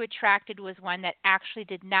partner you attracted was one that actually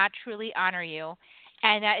did not truly honor you.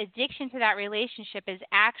 And that addiction to that relationship is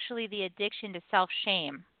actually the addiction to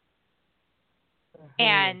self-shame. Mm-hmm.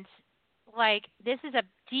 And this is a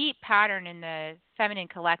deep pattern in the feminine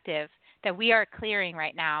collective that we are clearing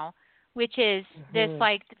right now, which is this,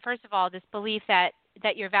 first of all, this belief that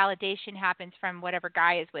your validation happens from whatever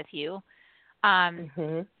guy is with you.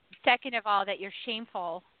 Second of all, that you're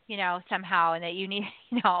shameful, somehow, and that you need,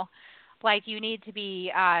 you need to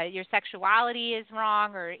be, your sexuality is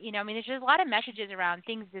wrong, or, there's just a lot of messages around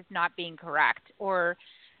things as not being correct, or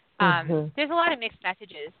there's a lot of mixed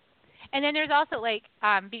messages. And then there's also,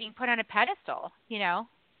 being put on a pedestal,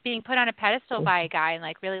 being put on a pedestal by a guy and,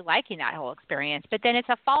 really liking that whole experience. But then it's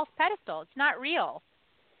a false pedestal. It's not real.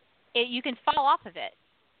 You can fall off of it.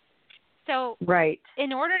 So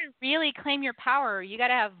in order to really claim your power, you got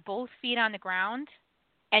to have both feet on the ground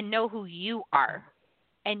and know who you are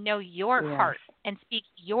and know your heart and speak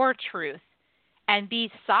your truth and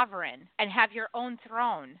be sovereign and have your own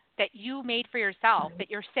throne that you made for yourself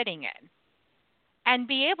that you're sitting in, and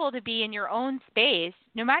be able to be in your own space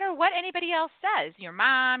no matter what anybody else says, your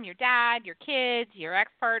mom, your dad, your kids, your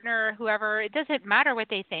ex-partner, whoever. It doesn't matter what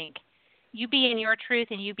they think. You be in your truth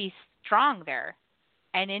and you be strong there.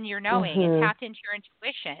 And in your knowing, and tapped into your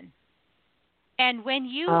intuition. And when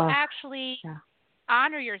you actually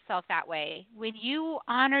honor yourself that way, when you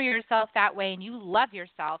honor yourself that way and you love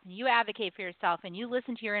yourself and you advocate for yourself and you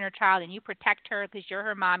listen to your inner child and you protect her because you're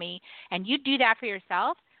her mommy and you do that for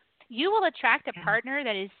yourself, you will attract a partner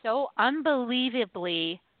that is so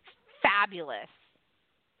unbelievably fabulous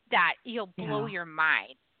that you'll blow your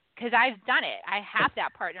mind. Because I've done it. I have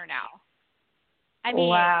that partner now. I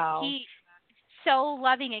mean, he's so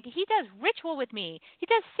loving. And he does ritual with me. He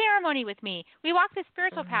does ceremony with me. We walk the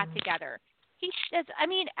spiritual path together. He does,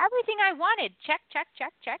 everything I wanted. Check.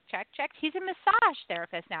 He's a massage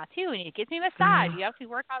therapist now, too, and he gives me massage. He helps me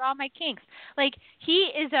work out all my kinks. He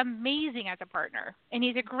is amazing as a partner, and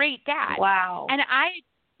he's a great dad. Wow. And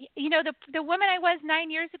the woman I was 9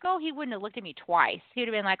 years ago, he wouldn't have looked at me twice. He would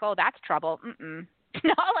have been like, oh, that's trouble.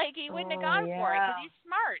 No, he wouldn't have gone for it because he's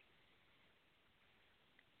smart.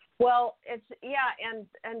 Well, it's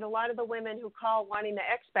and a lot of the women who call wanting the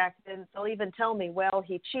ex back, and they'll even tell me, well,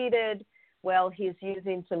 he cheated, well, he's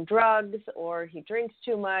using some drugs, or he drinks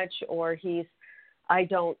too much, or I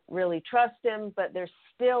don't really trust him, but there's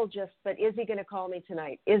still but is he going to call me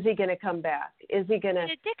tonight? Is he going to come back? Is he going to?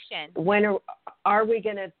 Addiction. When are we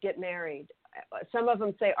going to get married? Some of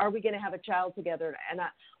them say, are we going to have a child together? And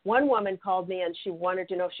one woman called me and she wanted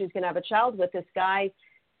to know if she was going to have a child with this guy.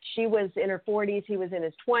 She was in her 40s. He was in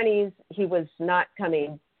his 20s. He was not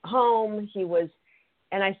coming home.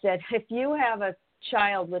 And I said, if you have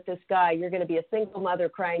child with this guy. You're going to be a single mother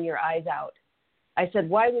crying your eyes out. I said,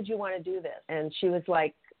 why would you want to do this? And she was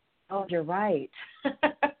like, oh, you're right.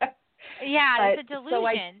 Yeah, it's a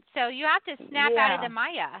delusion. So you have to snap out of the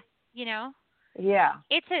Maya, you know? Yeah.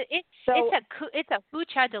 It's a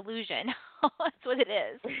hucha delusion. That's what it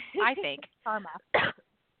is, I think. Karma.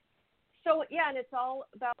 So, yeah, and it's all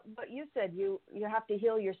about what you said. You have to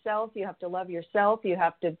heal yourself. You have to love yourself. You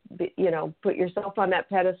have to, put yourself on that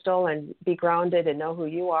pedestal and be grounded and know who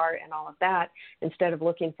you are and all of that, instead of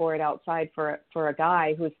looking for it outside for a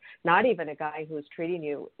guy who's not even a guy who's treating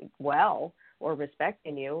you well or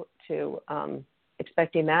respecting you, to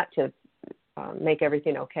expecting that to make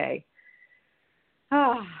everything okay.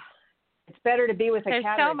 It's better to be with a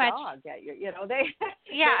cat or a dog. They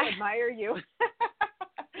admire you.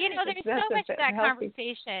 There's so much to that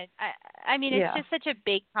conversation. I mean, it's just such a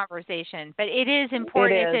big conversation, but it is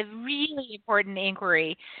important. It's a really important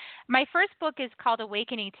inquiry. My first book is called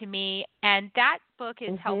Awakening to Me, and that book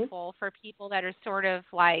is helpful for people that are sort of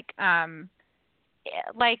like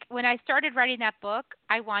when I started writing that book,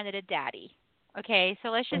 I wanted a daddy. Okay, so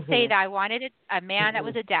let's just say that I wanted a man that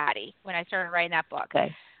was a daddy when I started writing that book.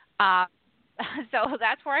 Okay. So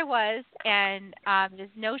that's where I was, and there's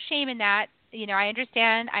no shame in that. I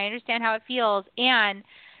understand how it feels, and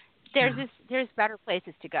there's better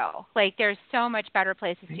places to go. Like, there's so much better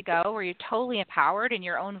places to go where you're totally empowered in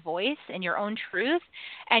your own voice and your own truth,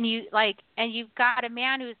 and you've got a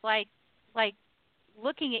man who's like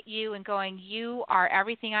looking at you and going, you are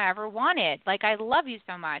everything I ever wanted. Like, I love you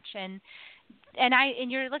so much, and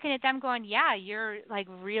you're looking at them going, yeah, you're like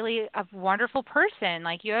really a wonderful person.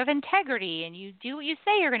 Like, you have integrity and you do what you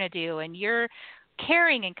say you're going to do, and you're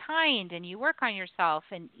caring and kind, and you work on yourself,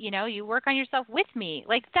 and you work on yourself with me.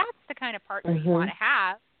 Like, that's the kind of partner you want to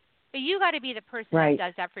have. But you got to be the person that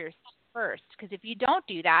does that for yourself first, because if you don't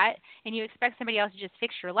do that and you expect somebody else to just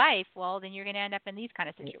fix your life, well, then you're going to end up in these kind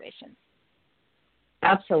of situations.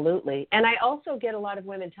 Absolutely. And I also get a lot of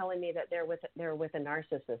women telling me that they're with a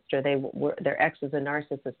narcissist, or their ex is a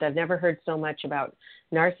narcissist. I've never heard so much about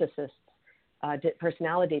narcissists.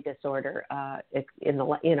 Personality disorder in the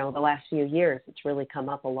last few years. It's really come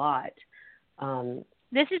up a lot.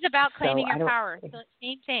 This is about claiming your power. So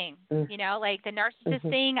same thing, like the narcissist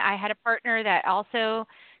thing. I had a partner that also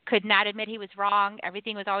could not admit he was wrong.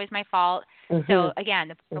 Everything was always my fault. So again,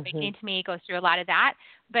 the awakening to me goes through a lot of that.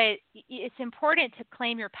 But it's important to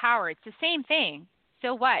claim your power. It's the same thing.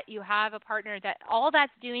 So what? You have a partner that all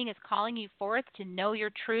that's doing is calling you forth to know your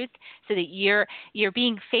truth, so that you're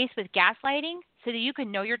being faced with gaslighting, so that you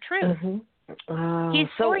can know your truth. He's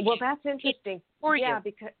for you. Well, that's interesting. You.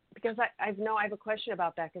 Because I have a question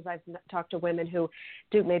about that, because I've talked to women who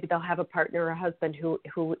maybe they'll have a partner or a husband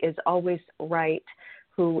who is always right,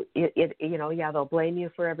 who they'll blame you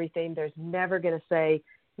for everything. There's never going to say,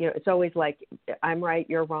 it's always like, I'm right,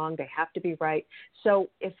 you're wrong. They have to be right. So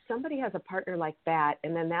if somebody has a partner like that,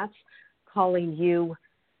 and then that's calling you,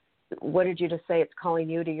 what did you just say? It's calling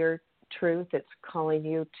you to your truth. It's calling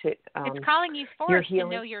you to it's calling you forth to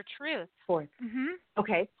know your truth. Forth.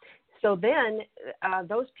 Okay. So then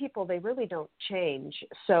those people, they really don't change.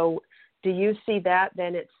 So do you see that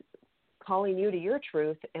then it's calling you to your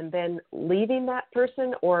truth and then leaving that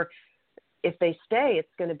person? Or if they stay, it's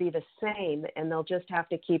going to be the same, and they'll just have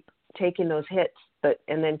to keep taking those hits,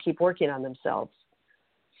 and then keep working on themselves.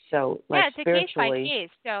 So, it's a case by case.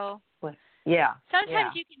 So,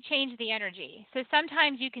 sometimes you can change the energy. So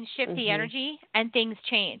sometimes you can shift the energy, and things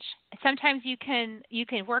change. Sometimes you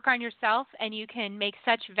can work on yourself, and you can make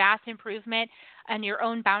such vast improvement on your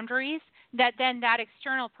own boundaries that then that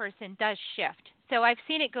external person does shift. So I've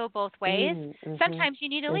seen it go both ways. Sometimes you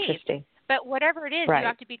need to leave. But whatever it is, you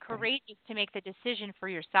have to be courageous to make the decision for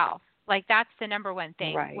yourself. Like, that's the number one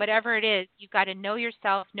thing. Whatever it is, you've got to know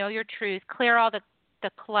yourself, know your truth, clear all the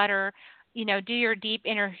clutter, do your deep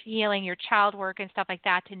inner healing, your child work and stuff like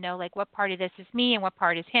that, to know, like, what part of this is me and what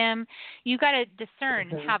part is him. You got to discern,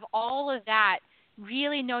 have all of that,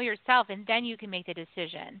 really know yourself, and then you can make the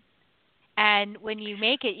decision. And when you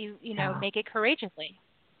make it, you make it courageously.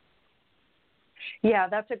 Yeah,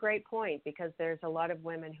 that's a great point, because there's a lot of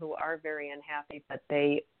women who are very unhappy, but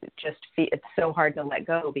they just feel it's so hard to let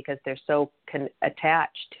go because they're so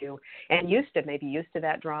attached to and used to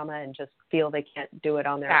that drama, and just feel they can't do it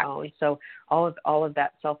on their own. So all of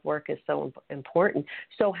that self-work is so important.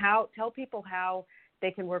 So tell people how they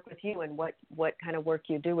can work with you, and what kind of work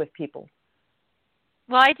you do with people.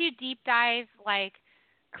 Well, I do deep dive, like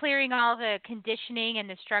clearing all the conditioning and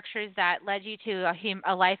the structures that led you to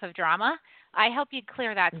a life of drama. I help you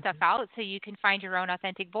clear that stuff out so you can find your own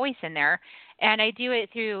authentic voice in there. And I do it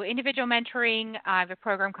through individual mentoring. I have a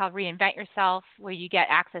program called Reinvent Yourself where you get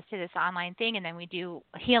access to this online thing, and then we do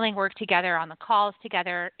healing work together on the calls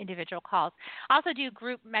together, individual calls. I also do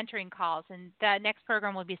group mentoring calls, and the next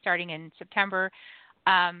program will be starting in September.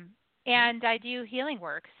 And I do healing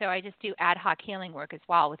work, so I just do ad hoc healing work as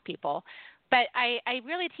well with people. But I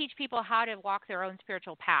really teach people how to walk their own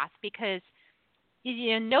spiritual path because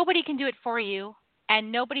nobody can do it for you,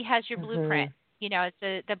 and nobody has your blueprint.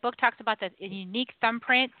 The book talks about the unique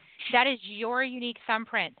thumbprint. That is your unique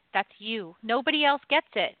thumbprint. That's you. Nobody else gets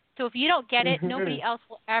it. So if you don't get it, nobody else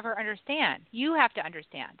will ever understand. You have to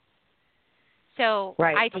understand. So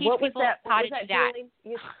I teach people how to do that.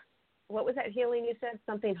 What was that healing you said?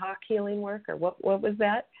 Something hawk healing work, or what was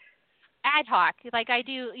that? Ad hoc, like I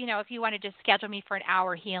do, if you want to just schedule me for an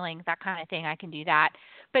hour healing, that kind of thing, I can do that.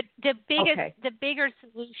 But the bigger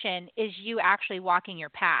solution is you actually walking your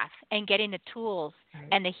path and getting the tools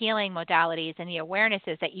and the healing modalities and the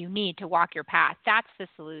awarenesses that you need to walk your path. That's the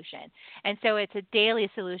solution. And so it's a daily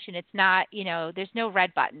solution. It's not, there's no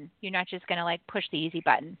red button. You're not just going to like push the easy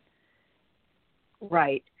button.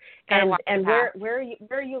 Right. And where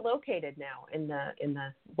are you located now in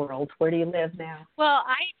the world? Where do you live now? Well,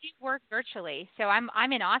 I do work virtually. So I'm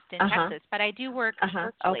in Austin, Texas, but I do work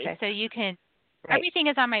virtually. Okay. So you can everything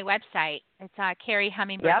is on my website. It's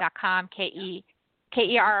KerriHummingbird.com,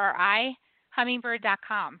 KERRI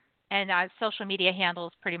Hummingbird.com. And social media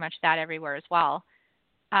handles pretty much that everywhere as well.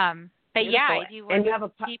 But beautiful. Yeah, I do work and you have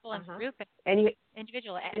with people in group and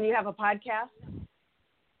individual. And you have a podcast?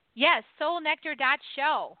 Yes,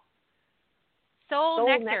 soulnectar.show.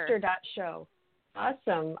 Soulnectar.show.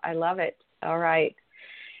 Awesome. I love it. All right.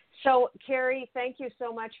 So, Kerri, thank you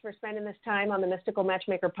so much for spending this time on the Mystical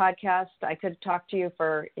Matchmaker podcast. I could talk to you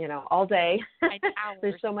for, all day.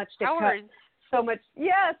 There's so much to cover. So much.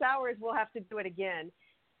 Yes, hours. We'll have to do it again.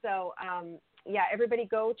 So, everybody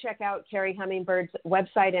go check out Kerri Hummingbird's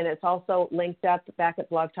website, and it's also linked up back at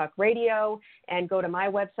Blog Talk Radio. And go to my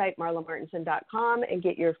website, marlamartenson.com, and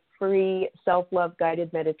get your free self-love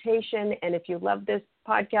guided meditation. And if you love this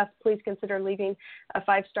podcast, please consider leaving a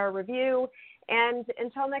 5-star review. And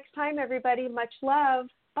until next time, everybody, much love.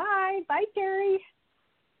 Bye. Bye, Kerri.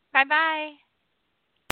 Bye-bye.